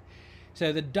the book.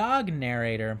 So the dog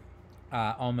narrator,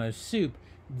 Almost Soup,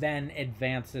 then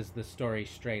advances the story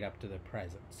straight up to the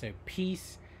present. So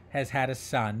Peace has had a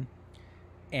son,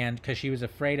 and because she was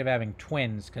afraid of having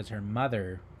twins, because her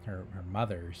mothers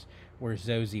were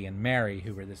Zosie and Mary,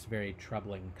 who were this very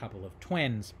troubling couple of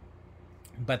twins.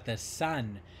 But the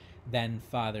son then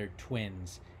fathered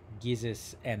twins,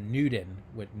 Gizis and Newton,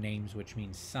 with names which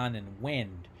mean sun and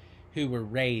wind. who were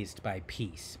raised by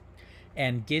peace.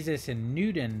 And Gizis and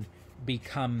Newton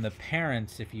become the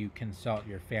parents, if you consult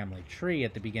your family tree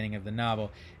at the beginning of the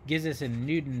novel. Gizis and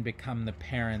Newton become the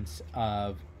parents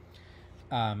of,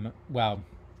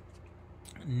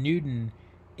 Newton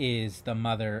is the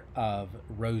mother of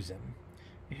Rosen,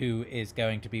 who is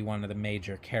going to be one of the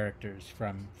major characters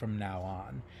from now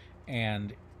on.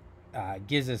 And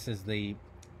Gizis is the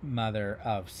mother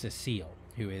of Cecile,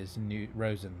 who is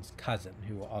Rosen's cousin,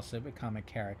 who will also become a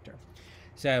character.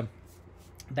 So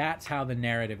that's how the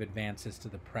narrative advances to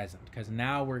the present, because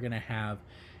now we're going to have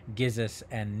Gizis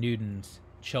and Newton's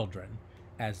children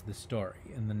as the story.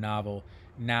 And the novel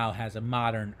now has a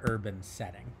modern urban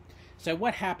setting. So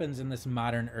what happens in this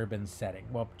modern urban setting?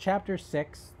 Well, chapter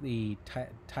 6, the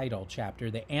title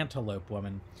chapter, The Antelope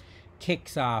Woman,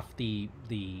 kicks off the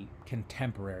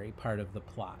contemporary part of the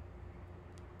plot.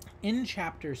 In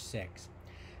chapter 6,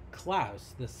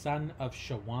 Klaus, the son of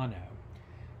Shawano,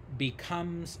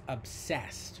 becomes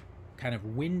obsessed, kind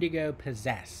of Wendigo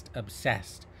possessed,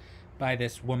 obsessed by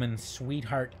this woman's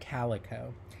sweetheart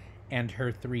Calico and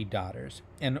her 3 daughters.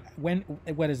 And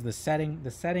what is the setting?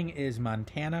 The setting is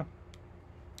Montana.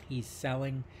 He's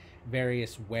selling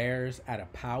various wares at a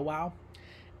powwow,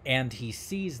 and he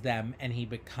sees them and he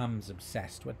becomes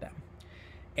obsessed with them.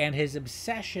 And his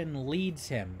obsession leads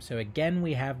him. So again,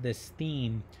 we have this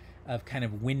theme of kind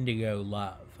of Wendigo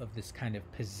love, of this kind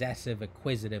of possessive,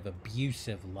 acquisitive,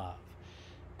 abusive love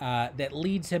that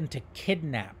leads him to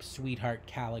kidnap sweetheart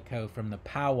Calico from the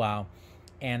powwow,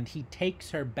 and he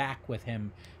takes her back with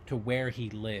him to where he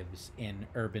lives in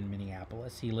urban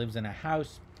Minneapolis. He lives in a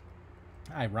house,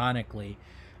 ironically,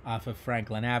 off of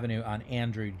Franklin Avenue on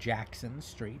Andrew Jackson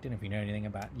Street. And if you know anything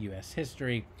about U.S.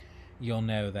 history, you'll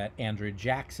know that Andrew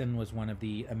Jackson was one of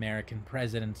the American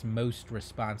presidents most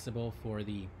responsible for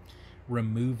the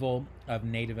removal of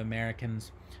Native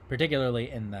Americans, particularly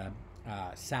in the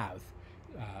South,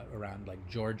 around like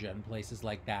Georgia and places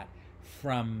like that,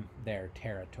 from their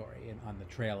territory and on the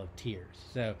Trail of Tears.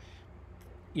 So,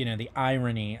 you know, the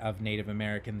irony of Native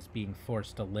Americans being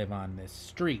forced to live on this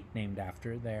street named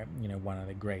after their, you know, one of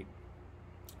the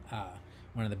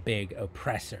big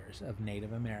oppressors of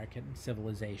Native American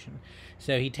civilization.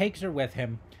 So he takes her with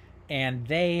him, and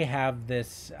they have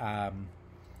this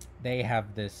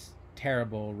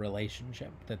terrible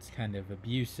relationship that's kind of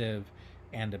abusive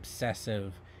and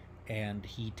obsessive, and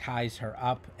he ties her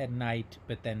up at night,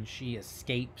 but then she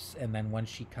escapes, and then once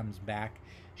she comes back,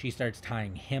 she starts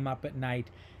tying him up at night,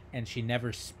 and she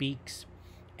never speaks.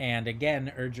 And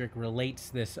again, Erdrich relates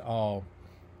this all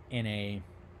in a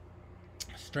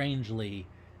strangely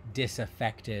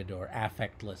disaffected or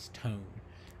affectless tone.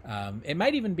 It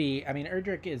might even be, I mean,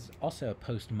 Erdrich is also a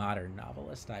postmodern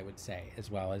novelist, I would say, as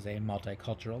well as a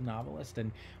multicultural novelist.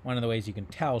 And one of the ways you can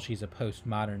tell she's a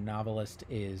postmodern novelist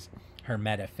is her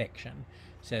metafiction.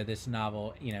 So this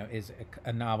novel, you know, is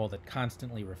a novel that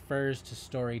constantly refers to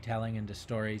storytelling and to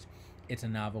stories. It's a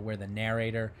novel where the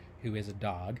narrator, who is a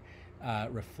dog,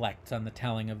 reflects on the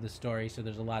telling of the story. So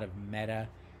there's a lot of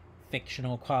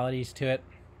meta-fictional qualities to it.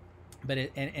 But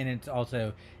it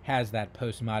also has that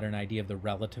postmodern idea of the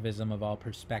relativism of all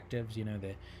perspectives, you know,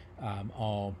 the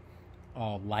all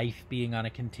life being on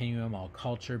a continuum, all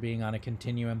culture being on a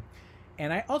continuum.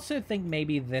 And I also think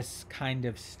maybe this kind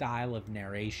of style of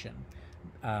narration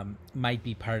might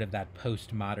be part of that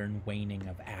postmodern waning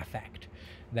of affect,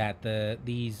 that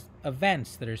these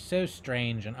events that are so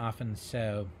strange and often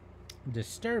so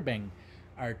disturbing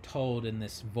are told in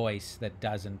this voice that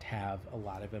doesn't have a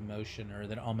lot of emotion, or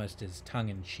that almost is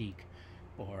tongue-in-cheek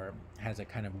or has a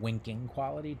kind of winking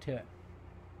quality to it.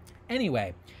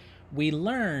 Anyway, we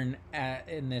learn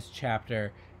in this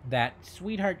chapter that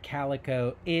Sweetheart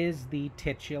Calico is the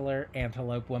titular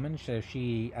Antelope Woman. So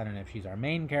she, I don't know if she's our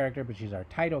main character, but she's our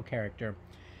title character.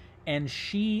 And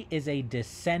she is a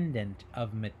descendant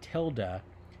of Matilda,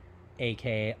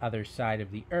 aka Other Side of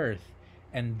the Earth,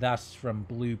 and thus from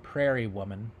Blue Prairie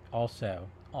Woman, also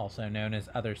known as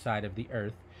Other Side of the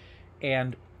Earth.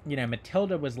 And, you know,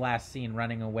 Matilda was last seen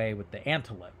running away with the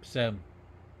antelope. So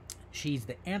she's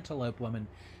the Antelope Woman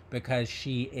because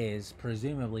she is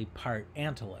presumably part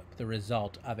antelope, the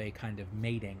result of a kind of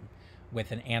mating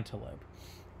with an antelope.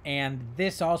 And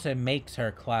this also makes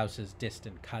her Klaus's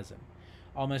distant cousin.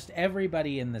 Almost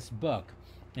everybody in this book,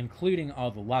 including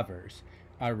all the lovers,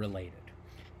 are related.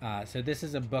 So this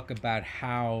is a book about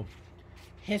how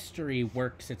history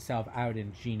works itself out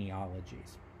in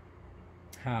genealogies,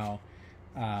 how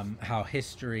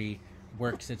history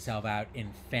works itself out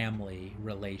in family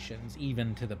relations,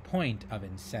 even to the point of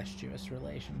incestuous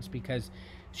relations, because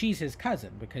she's his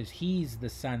cousin, because he's the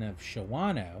son of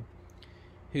Shawano,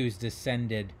 who's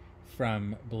descended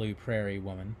from Blue Prairie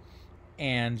Woman,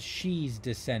 and she's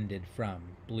descended from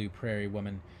Blue Prairie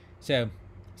Woman. So,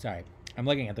 sorry, I'm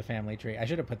looking at the family tree. I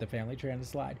should have put the family tree on the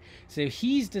slide. So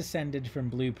he's descended from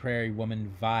Blue Prairie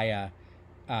Woman via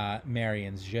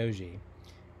Marion's Joji,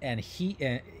 and he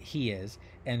is,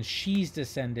 and she's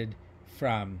descended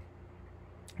from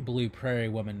Blue Prairie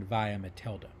Woman via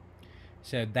Matilda.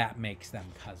 So that makes them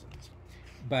cousins.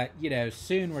 But,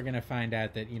 soon we're going to find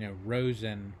out that,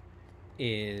 Rosen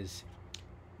is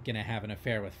going to have an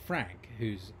affair with Frank,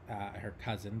 who's her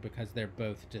cousin, because they're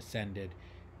both descended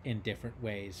in different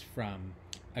ways from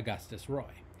Augustus Roy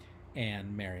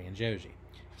and Marion Joji.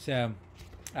 So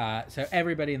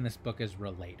everybody in this book is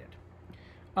related.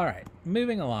 All right,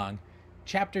 moving along.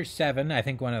 Chapter 7, I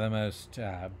think one of the most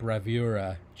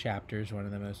bravura chapters, one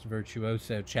of the most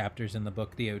virtuoso chapters in the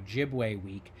book, the Ojibwe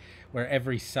Week, where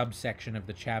every subsection of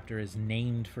the chapter is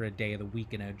named for a day of the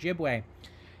week in Ojibwe.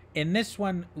 In this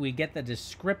one, we get the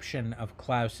description of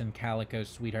Klaus and Calico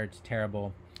Sweetheart's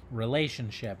terrible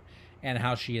relationship and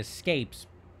how she escapes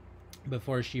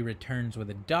before she returns with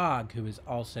a dog who is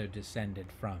also descended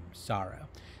from Sorrow,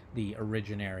 the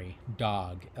originary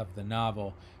dog of the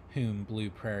novel, whom Blue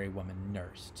Prairie Woman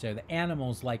nursed. So the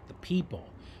animals, like the people,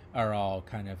 are all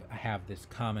kind of have this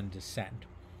common descent.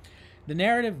 The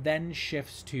narrative then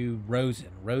shifts to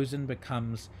Rosen. Rosen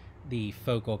becomes the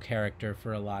focal character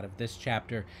for a lot of this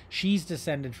chapter. She's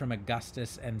descended from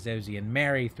Augustus and Zosie and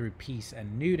Mary through Peace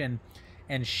and Newton,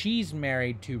 and she's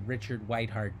married to Richard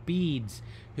Whiteheart Beeds,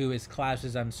 who is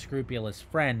Klaus's unscrupulous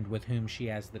friend with whom she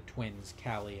has the twins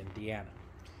Callie and Deanna.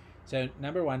 So,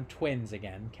 number one, twins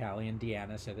again, Callie and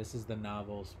Deanna. So this is the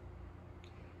novel's,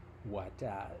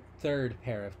 third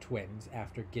pair of twins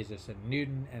after Gizus and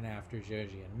Newton and after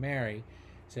Joji and Mary.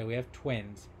 So we have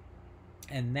twins.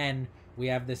 And then we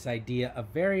have this idea of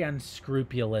very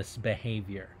unscrupulous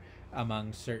behavior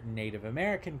among certain Native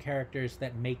American characters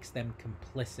that makes them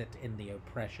complicit in the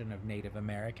oppression of Native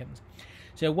Americans.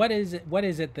 So what is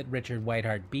it that Richard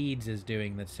Whiteheart Beeds is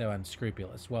doing that's so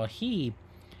unscrupulous? Well, he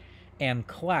and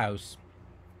Klaus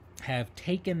have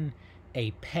taken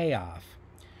a payoff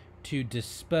to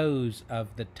dispose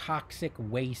of the toxic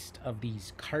waste of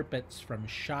these carpets from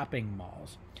shopping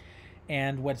malls.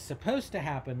 And what's supposed to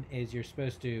happen is you're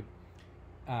supposed to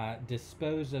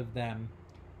dispose of them.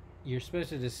 You're supposed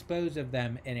to dispose of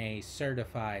them in a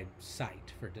certified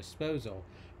site for disposal,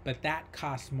 but that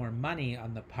costs more money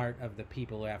on the part of the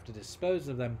people who have to dispose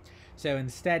of them. So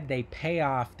instead, they pay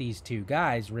off these two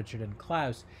guys, Richard and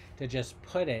Klaus, to just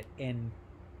put it in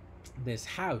this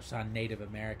house on Native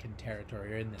American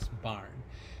territory, or in this barn.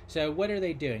 So what are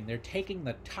they doing? They're taking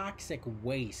the toxic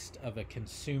waste of a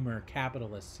consumer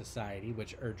capitalist society,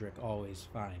 which Erdrich always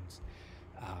finds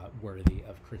worthy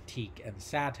of critique and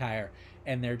satire,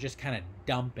 and they're just kind of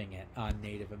dumping it on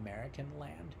Native American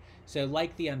land. So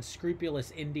like the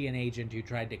unscrupulous Indian agent who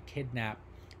tried to kidnap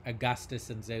Augustus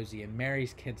and Zosie and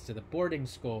Mary's kids to the boarding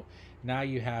school, now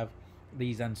you have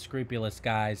these unscrupulous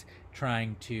guys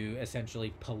trying to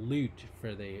essentially pollute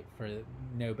for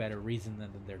no better reason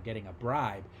than that they're getting a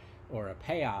bribe or a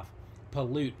payoff,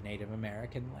 pollute Native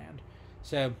American land.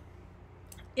 So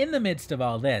in the midst of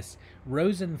all this,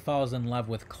 Rosen falls in love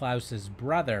with Klaus's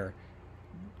brother,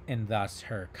 and thus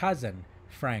her cousin,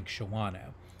 Frank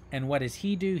Shawano. And what does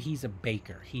he do? He's a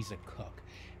baker. He's a cook.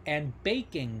 And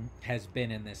baking has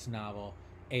been in this novel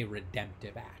a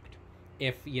redemptive act.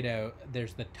 If,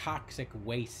 there's the toxic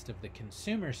waste of the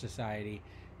consumer society,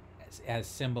 as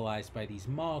symbolized by these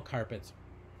mall carpets,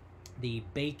 the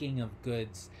baking of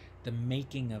goods, the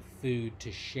making of food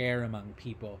to share among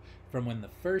people, from when the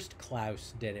first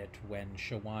Klaus did it when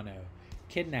Shawano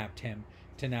kidnapped him,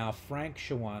 to now Frank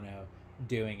Shawano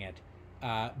doing it.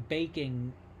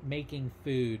 Making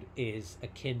food is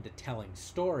akin to telling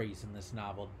stories in this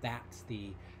novel. That's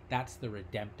the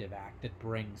redemptive act that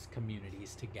brings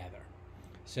communities together.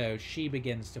 So she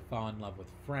begins to fall in love with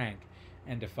Frank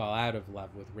and to fall out of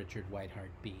love with Richard Whiteheart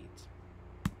Beeds.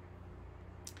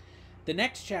 The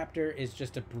next chapter is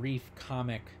just a brief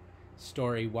comic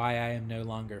story, Why I Am No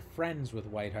Longer Friends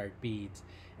with Whiteheart Beeds,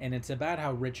 and it's about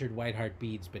how Richard Whiteheart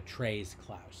Beeds betrays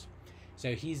Klaus.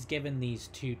 So he's given these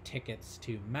 2 tickets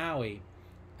to Maui,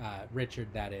 Richard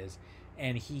that is,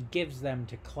 and he gives them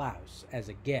to Klaus as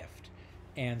a gift.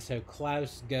 And so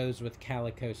Klaus goes with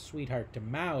Calico Sweetheart to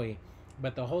Maui,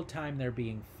 but the whole time they're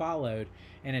being followed,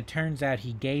 and it turns out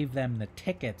he gave them the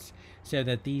tickets so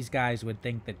that these guys would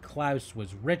think that Klaus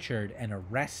was Richard and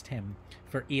arrest him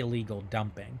for illegal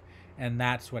dumping. And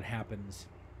that's what happens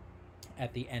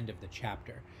at the end of the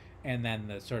chapter. And then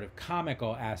the sort of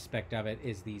comical aspect of it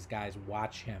is these guys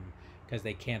watch him because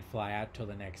they can't fly out till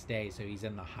the next day. So he's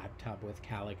in the hot tub with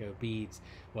calico beads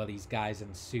while these guys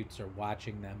in suits are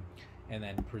watching them. And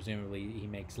then presumably he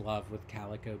makes love with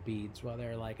calico beads while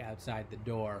they're like outside the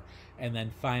door. And then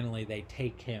finally they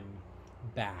take him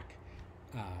back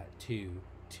to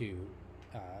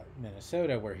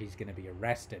Minnesota, where he's going to be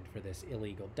arrested for this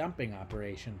illegal dumping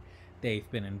operation they've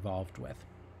been involved with.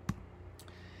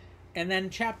 And then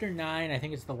chapter 9, I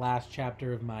think it's the last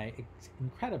chapter of my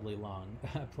incredibly long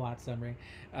plot summary.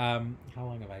 How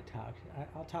long have I talked?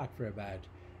 I'll talk for about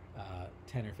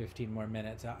 10 or 15 more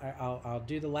minutes. I'll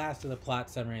do the last of the plot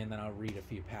summary, and then I'll read a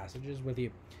few passages with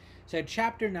you. So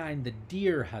chapter 9, The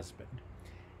Deer Husband.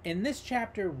 In this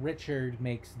chapter, Richard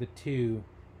makes the two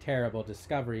terrible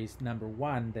discoveries. Number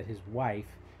one, that his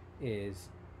wife is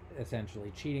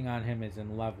essentially cheating on him, is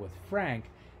in love with Frank,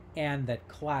 and that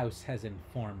Klaus has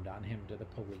informed on him to the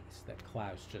police, that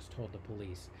Klaus just told the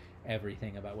police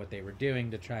everything about what they were doing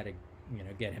to try to,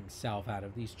 get himself out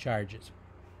of these charges.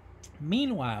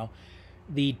 Meanwhile,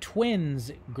 the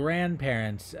twins'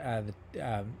 grandparents,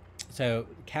 so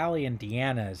Callie and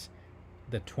Deanna's,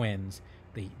 the twins,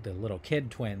 the little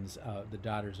kid twins, the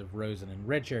daughters of Rosen and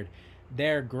Richard,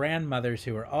 their grandmothers,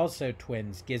 who are also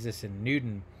twins, Gizis and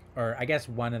Newton, or I guess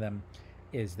one of them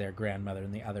is their grandmother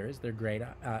and the other is their great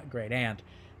aunt.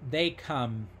 They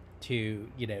come to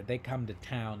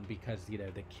town because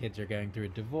the kids are going through a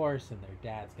divorce and their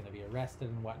dad's going to be arrested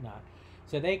and whatnot.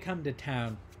 So they come to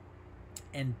town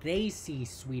and they see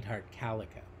Sweetheart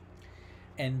Calico,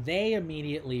 and they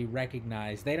immediately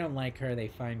recognize, they don't like her. They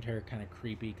find her kind of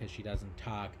creepy because she doesn't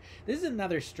talk. This is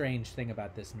another strange thing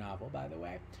about this novel, by the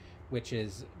way, which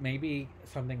is maybe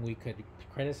something we could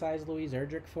criticize Louise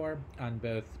Erdrich for on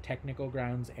both technical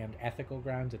grounds and ethical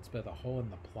grounds. It's both a hole in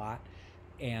the plot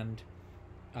and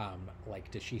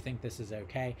does she think this is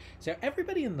okay? So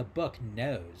everybody in the book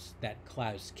knows that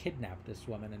Klaus kidnapped this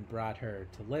woman and brought her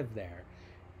to live there,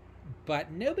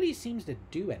 but nobody seems to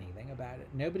do anything about it.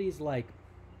 Nobody's like,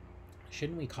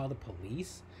 shouldn't we call the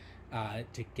police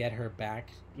to get her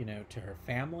back, to her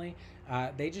family?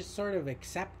 They just sort of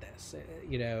accept this,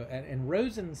 and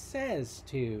Rosen says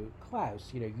to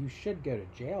Klaus, you should go to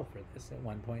jail for this at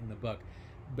one point in the book,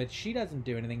 but she doesn't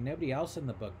do anything. Nobody else in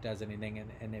the book does anything,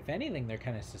 and if anything, they're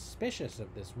kind of suspicious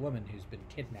of this woman who's been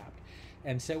kidnapped.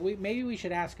 And so maybe we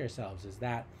should ask ourselves, is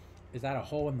that a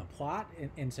hole in the plot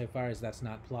insofar as that's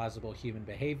not plausible human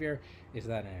behavior? Is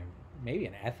that maybe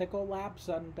an ethical lapse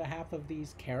on behalf of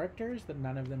these characters, that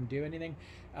none of them do anything?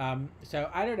 So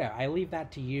I don't know. I leave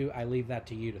that to you. I leave that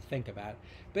to you to think about.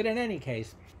 But in any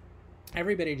case,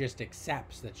 everybody just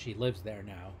accepts that she lives there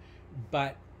now.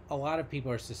 But a lot of people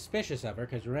are suspicious of her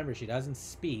because, remember, she doesn't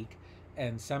speak,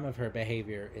 and some of her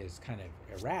behavior is kind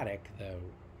of erratic, though,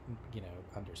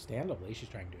 understandably, she's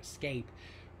trying to escape.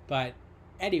 But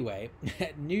anyway,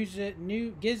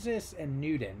 Gizis and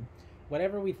Newton,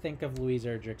 whatever we think of Louise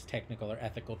Erdrich's technical or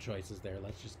ethical choices there,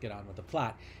 let's just get on with the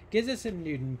plot. Gizis and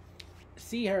Newton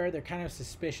see her, they're kind of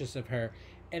suspicious of her,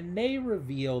 and they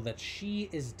reveal that she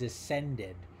is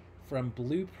descended from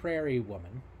Blue Prairie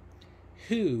Woman,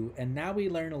 who, and now we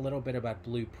learn a little bit about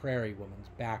Blue Prairie Woman's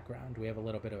background. We have a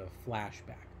little bit of a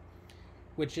flashback,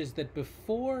 which is that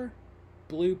before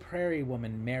Blue Prairie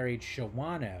Woman married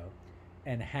Shawano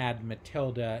and had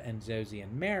Matilda and Zosie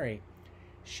and Mary,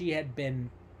 she had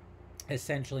been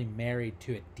essentially married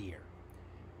to a deer.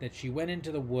 That she went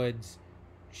into the woods,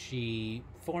 she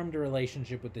formed a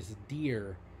relationship with this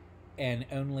deer, and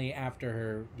only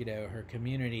after her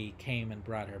community came and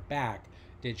brought her back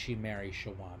did she marry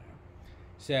Shawano.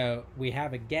 So we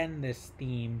have again this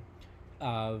theme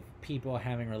of people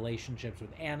having relationships with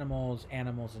animals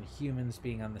and humans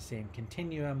being on the same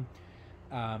continuum.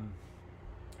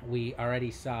 We already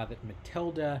saw that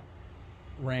Matilda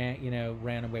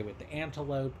ran away with the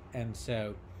antelope, and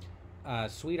so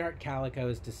Sweetheart Calico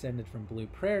is descended from Blue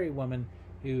Prairie Woman,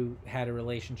 who had a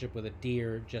relationship with a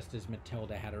deer, just as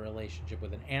Matilda had a relationship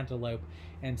with an antelope,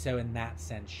 and so in that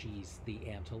sense, she's the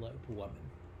Antelope Woman.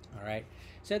 All right,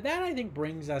 so that, I think,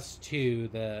 brings us to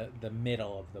the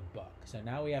middle of the book. So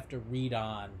now we have to read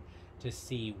on to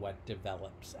see what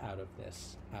develops out of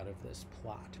this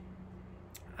plot.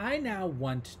 I now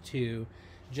want to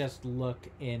just look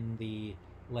in the,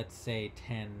 let's say,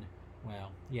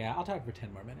 I'll talk for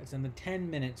 10 more minutes. In the 10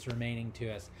 minutes remaining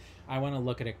to us, I want to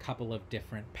look at a couple of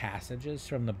different passages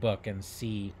from the book and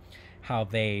see how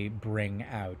they bring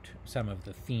out some of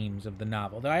the themes of the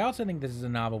novel. Though I also think this is a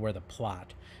novel where the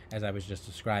plot, as I was just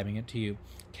describing it to you,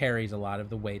 carries a lot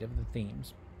of the weight of the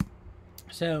themes.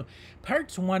 So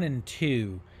parts 1 and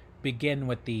 2 begin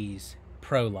with these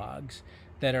prologues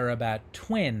that are about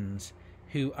twins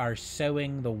who are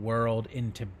sewing the world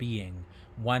into being,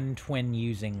 one twin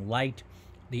using light,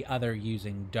 the other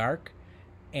using dark,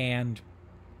 and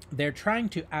they're trying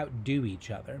to outdo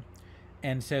each other.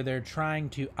 And so they're trying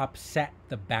to upset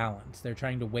the balance. They're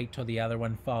trying to wait till the other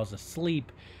one falls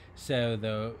asleep, so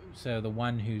the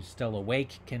one who's still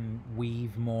awake can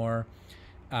weave more,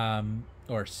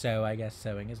 or sew. I guess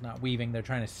sewing is not weaving. They're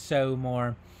trying to sew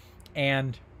more,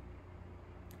 and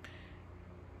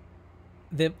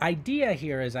the idea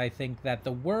here is, I think, that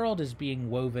the world is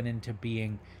being woven into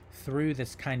being through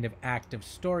this kind of act of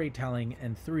storytelling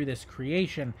and through this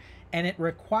creation, and it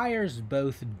requires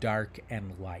both dark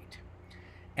and light.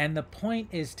 And the point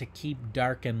is to keep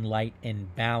dark and light in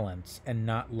balance and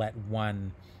not let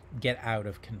one get out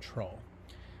of control.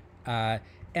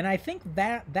 And I think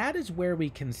that is where we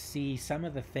can see some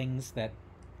of the things that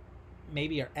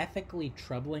maybe are ethically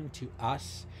troubling to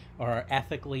us, or are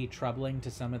ethically troubling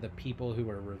to some of the people who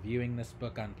are reviewing this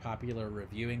book on popular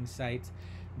reviewing sites.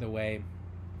 The way,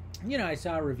 I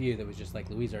saw a review that was just like,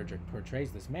 Louise Erdrich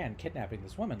portrays this man kidnapping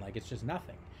this woman like it's just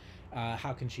nothing.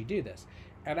 How can she do this?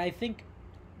 And I think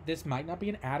this might not be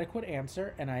an adequate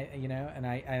answer, and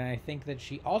I think that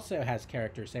she also has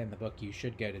characters say in the book, you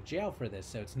should go to jail for this,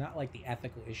 so it's not like the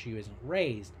ethical issue isn't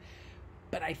raised.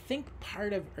 But I think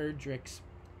part of Erdrich's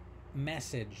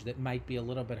message that might be a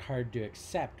little bit hard to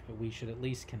accept, but we should at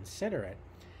least consider it,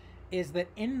 is that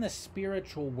in the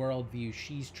spiritual worldview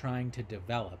she's trying to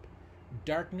develop,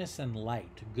 darkness and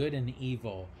light, good and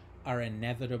evil, are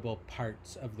inevitable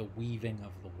parts of the weaving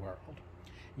of the world.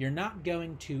 You're not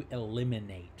going to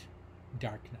eliminate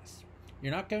darkness.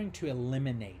 You're not going to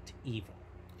eliminate evil.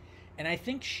 And I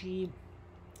think she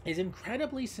is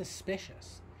incredibly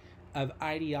suspicious of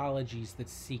ideologies that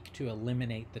seek to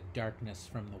eliminate the darkness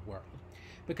from the world,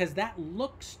 because that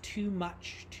looks too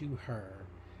much to her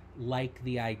like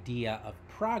the idea of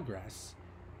progress,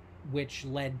 which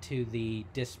led to the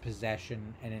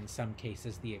dispossession and in some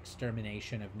cases the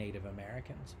extermination of Native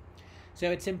Americans. So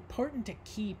it's important to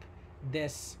keep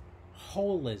this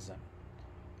holism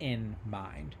in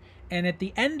mind. And at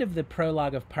the end of the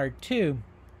prologue of part 2,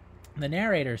 the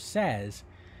narrator says,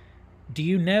 "Do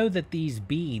you know that these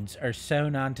beads are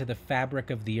sewn onto the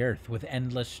fabric of the earth with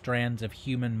endless strands of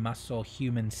human muscle,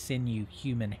 human sinew,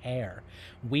 human hair?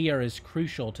 We are as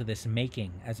crucial to this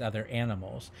making as other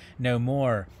animals, no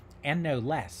more and no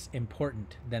less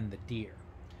important than the deer."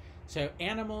 So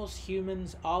animals,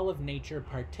 humans, all of nature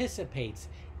participates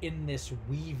in this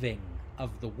weaving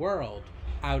of the world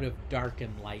out of dark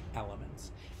and light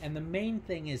elements. And the main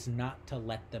thing is not to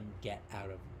let them get out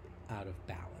of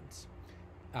balance.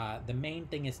 The main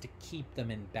thing is to keep them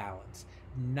in balance,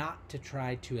 not to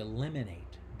try to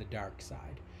eliminate the dark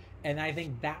side. And I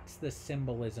think that's the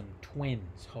symbolism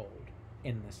twins hold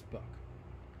in this book.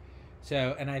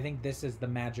 So, and I think this is the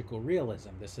magical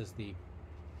realism. This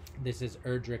is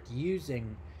Erdrich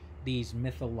using these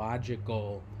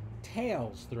mythological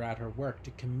tales throughout her work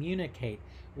to communicate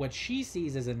what she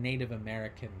sees as a Native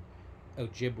American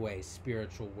Ojibwe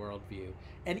spiritual worldview,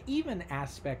 and even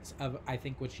aspects of, I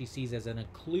think, what she sees as an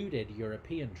occluded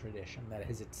European tradition that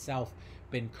has itself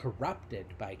been corrupted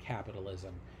by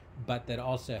capitalism, but that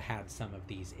also had some of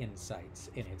these insights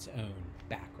in its own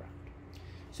background.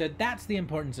 So that's the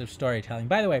importance of storytelling.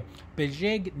 By the way,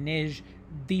 Bijig, Nij,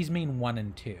 these mean 1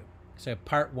 and 2. So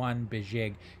part 1,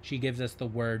 Bijig, she gives us the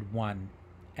word 1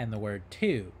 and the word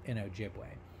 2 in Ojibwe.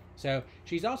 So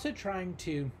she's also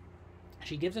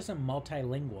she gives us a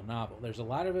multilingual novel. There's a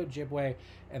lot of Ojibwe,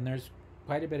 and there's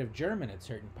quite a bit of German at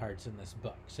certain parts in this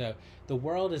book. So the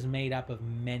world is made up of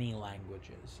many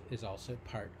languages, is also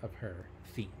part of her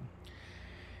theme.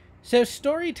 So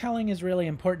storytelling is really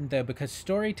important, though, because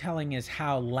storytelling is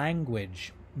how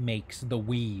language makes the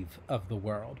weave of the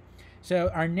world. So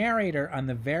our narrator on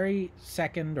the very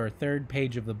second or third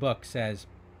page of the book says,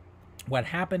 "What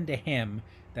happened to him,"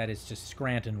 that is to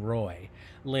Scranton Roy,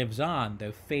 "lives on,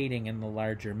 though fading in the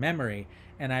larger memory,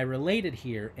 and I relate it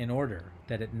here in order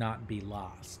that it not be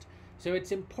lost." So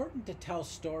it's important to tell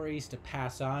stories, to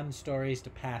pass on stories,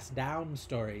 to pass down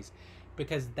stories,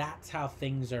 because that's how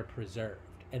things are preserved.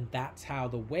 And that's how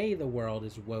the way the world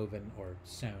is woven or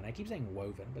sewn. I keep saying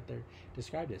woven, but they're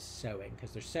described as sewing,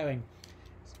 because they're sewing.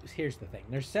 Here's the thing.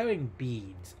 They're sewing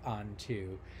beads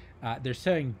onto, they're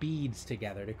sewing beads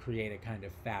together to create a kind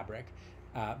of fabric.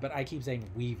 But I keep saying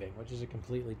weaving, which is a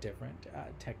completely different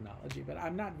technology. But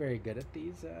I'm not very good at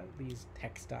these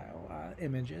textile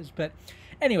images. But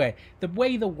anyway, the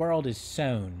way the world is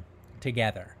sewn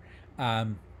together,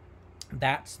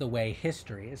 that's the way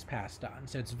history is passed on.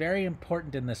 So it's very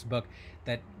important in this book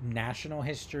that national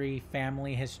history,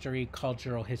 family history,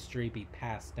 cultural history be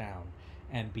passed down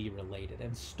and be related.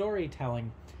 And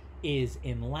storytelling is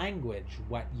in language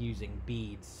what using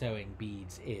beads, sewing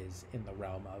beads, is in the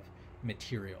realm of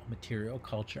material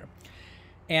culture.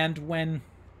 And when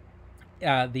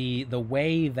the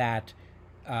way that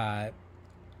I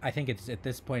think it's at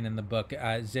this point in the book,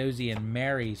 Zosie and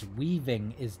Mary's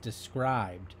weaving is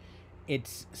described,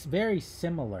 it's very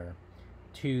similar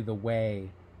to the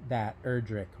way that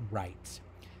Erdrich writes.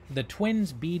 The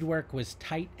twins' beadwork was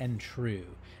tight and true.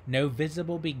 No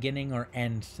visible beginning or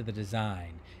end to the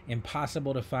design.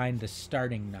 Impossible to find the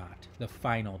starting knot, the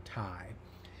final tie.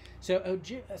 So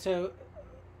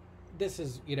this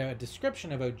is, a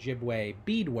description of Ojibwe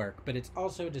beadwork, but it's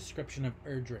also a description of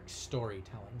Erdrich's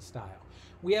storytelling style.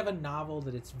 We have a novel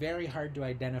that it's very hard to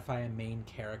identify a main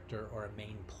character or a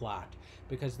main plot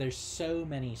because there's so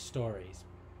many stories.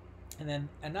 And then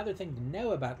another thing to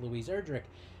know about Louise Erdrich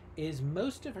is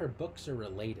most of her books are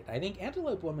related. I think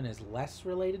Antelope Woman is less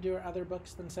related to her other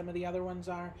books than some of the other ones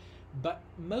are, but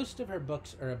most of her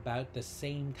books are about the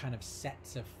same kind of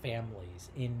sets of families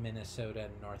in Minnesota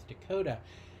and North Dakota.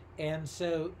 And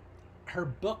so her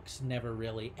books never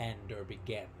really end or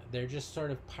begin. They're just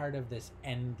sort of part of this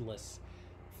endless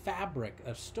fabric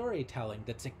of storytelling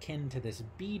that's akin to this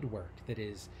beadwork that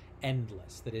is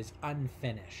endless, that is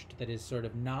unfinished, that is sort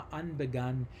of not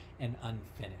unbegun and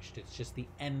unfinished. It's just the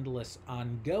endless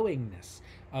ongoingness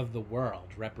of the world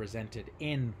represented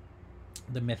in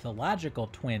the mythological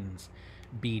twins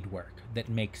beadwork that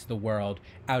makes the world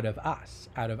out of us,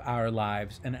 out of our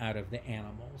lives, and out of the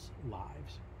animals'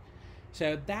 lives.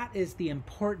 So that is the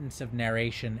importance of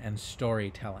narration and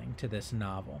storytelling to this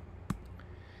novel.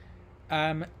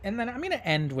 And then I'm going to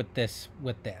end with this.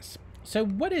 So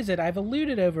what is it? I've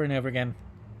alluded over and over again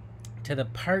to the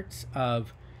parts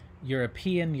of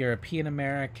European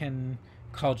American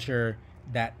culture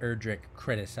that Erdrich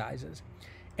criticizes,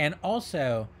 and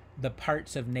also the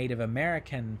parts of Native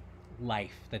American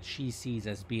life that she sees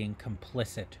as being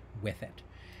complicit with it.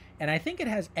 And I think it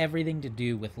has everything to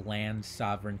do with land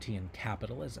sovereignty and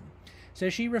capitalism. So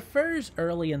she refers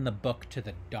early in the book to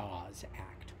the Dawes Act.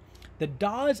 The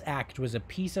Dawes Act was a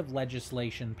piece of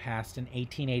legislation passed in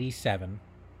 1887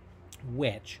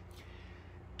 which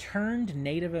turned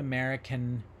Native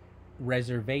American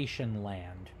reservation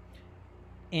land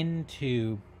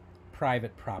into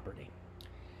private property.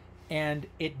 And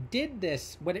it did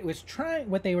this, what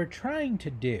they were trying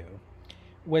to do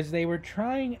was they were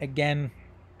trying again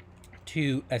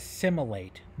to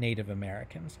assimilate Native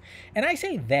Americans. And I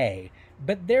say they,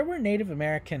 but there were Native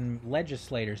American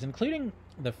legislators, including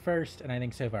the first, and I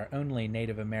think so far only,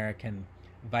 Native American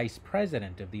Vice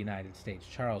President of the United States,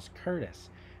 Charles Curtis,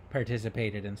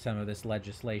 participated in some of this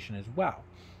legislation as well.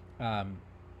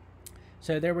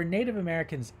 So there were Native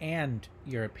Americans and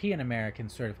European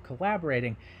Americans sort of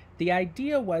collaborating. The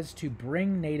idea was to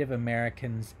bring Native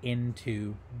Americans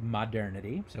into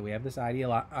modernity. So we have this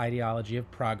ideology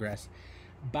of progress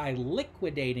by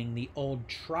liquidating the old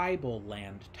tribal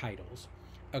land titles,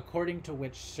 according to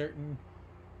which certain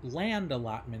land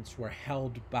allotments were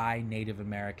held by Native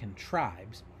American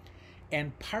tribes,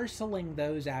 and parceling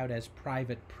those out as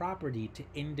private property to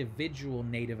individual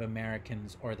Native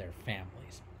Americans or their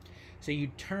families. So you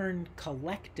turn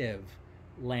collective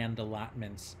land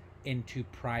allotments into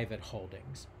private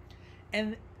holdings.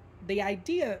 And the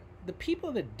idea, the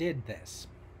people that did this,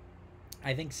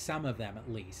 I think some of them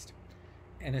at least,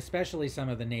 and especially some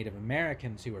of the Native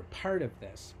Americans who were part of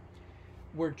this,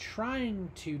 were trying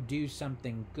to do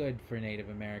something good for Native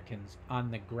Americans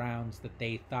on the grounds that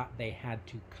they thought they had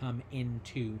to come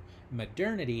into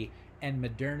modernity, and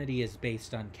modernity is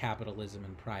based on capitalism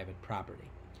and private property.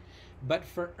 But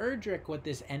for Erdrich, what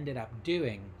this ended up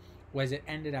doing was it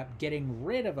ended up getting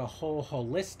rid of a whole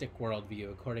holistic worldview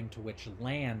according to which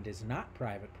land is not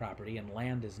private property and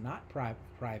land is not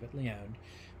privately owned,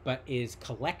 but is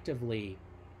collectively,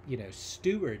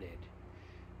 stewarded.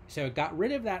 So it got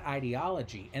rid of that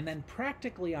ideology, and then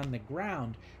practically on the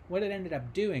ground, what it ended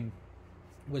up doing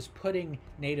was putting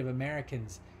Native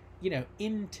Americans,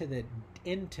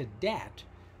 into debt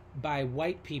by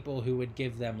white people who would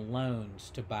give them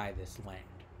loans to buy this land.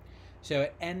 So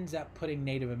it ends up putting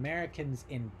Native Americans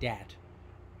in debt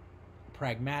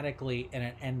pragmatically, and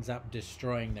it ends up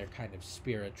destroying their kind of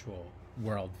spiritual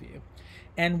worldview.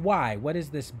 And why? What is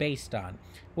this based on?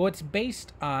 Well, it's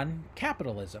based on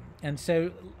capitalism. And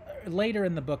so later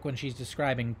in the book, when she's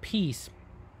describing peace,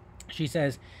 she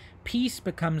says, peace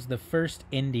becomes the first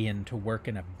Indian to work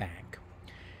in a bank.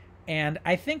 And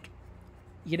I think,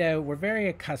 we're very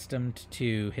accustomed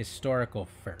to historical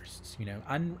firsts,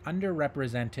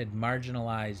 underrepresented,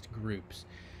 marginalized groups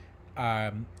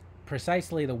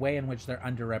precisely the way in which they're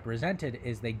underrepresented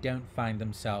is they don't find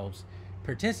themselves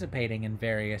participating in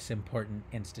various important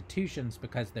institutions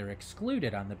because they're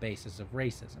excluded on the basis of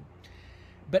racism.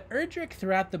 But Erdrich,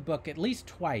 throughout the book, at least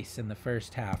twice in the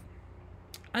first half,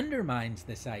 undermines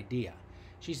this idea.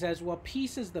 She says, well,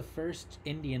 Peace is the first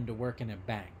Indian to work in a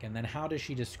bank. And then how does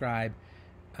she describe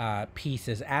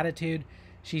Peace's attitude?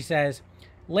 She says,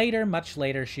 later, much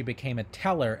later, she became a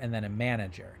teller and then a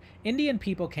manager. Indian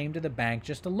people came to the bank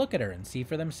just to look at her and see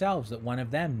for themselves that one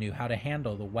of them knew how to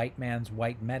handle the white man's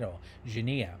white metal,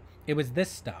 guinea. It was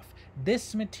this stuff,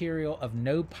 this material of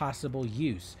no possible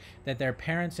use, that their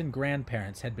parents and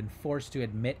grandparents had been forced to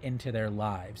admit into their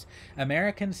lives.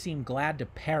 Americans seemed glad to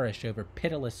perish over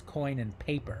pitiless coin and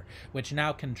paper, which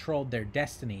now controlled their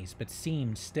destinies, but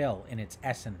seemed still, in its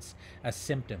essence, a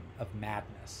symptom of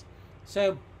madness.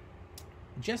 So,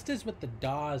 just as with the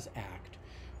Dawes Act,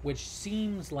 which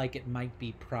seems like it might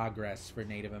be progress for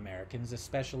Native Americans,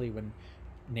 especially when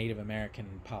Native American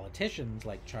politicians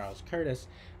like Charles Curtis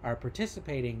are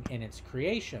participating in its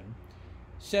creation,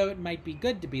 so it might be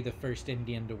good to be the first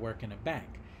Indian to work in a bank.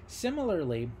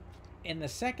 Similarly, in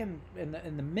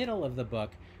the middle of the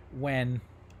book, when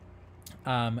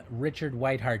Richard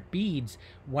Whiteheart Beads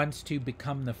wants to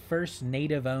become the first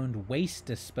native-owned waste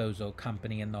disposal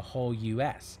company in the whole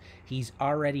U.S., he's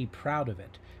already proud of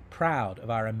it. Proud of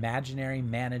our imaginary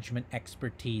management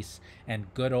expertise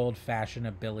and good old-fashioned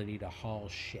ability to haul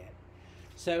shit.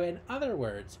 So in other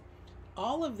words,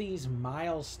 all of these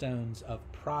milestones of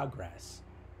progress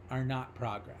are not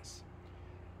progress.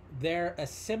 They're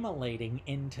assimilating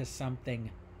into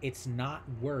something it's not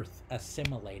worth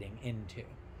assimilating into.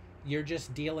 You're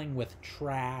just dealing with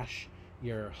trash,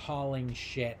 you're hauling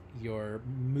shit, you're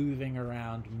moving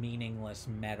around meaningless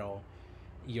metal,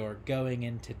 you're going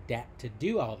into debt to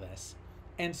do all this.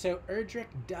 And so Erdrich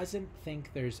doesn't think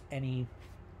there's anything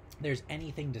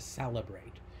to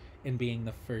celebrate in being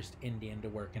the first Indian to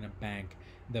work in a bank,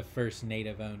 the first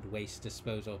native-owned waste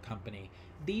disposal company.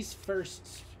 These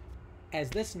firsts,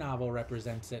 as this novel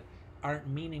represents it, aren't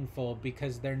meaningful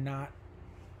because they're not,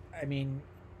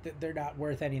 they're not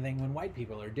worth anything when white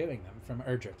people are doing them from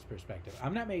Erdrich's perspective.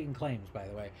 I'm not making claims, by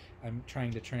the way. I'm trying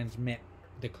to transmit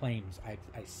the claims I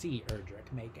see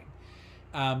Erdrich making.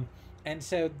 And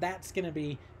so that's going to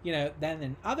be, then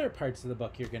in other parts of the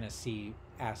book, you're going to see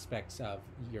aspects of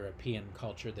European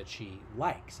culture that she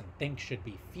likes and thinks should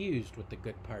be fused with the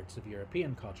good parts of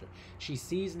European culture. She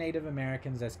sees Native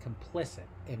Americans as complicit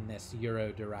in this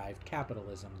Euro-derived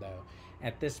capitalism, though,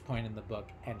 at this point in the book,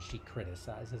 and she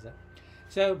criticizes it.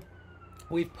 So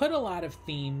we've put a lot of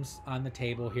themes on the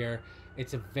table here.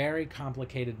 It's a very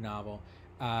complicated novel.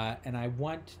 And I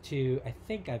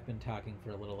think I've been talking for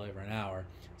a little over an hour,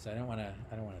 so I don't want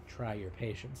to try your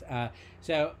patience.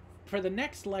 So for the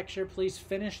next lecture, please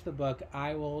finish the book.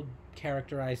 I will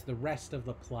characterize the rest of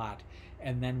the plot,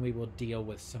 and then we will deal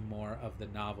with some more of the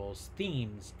novel's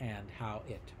themes and how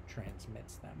it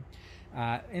transmits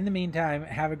them. In the meantime,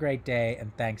 have a great day,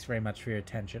 and thanks very much for your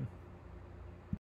attention.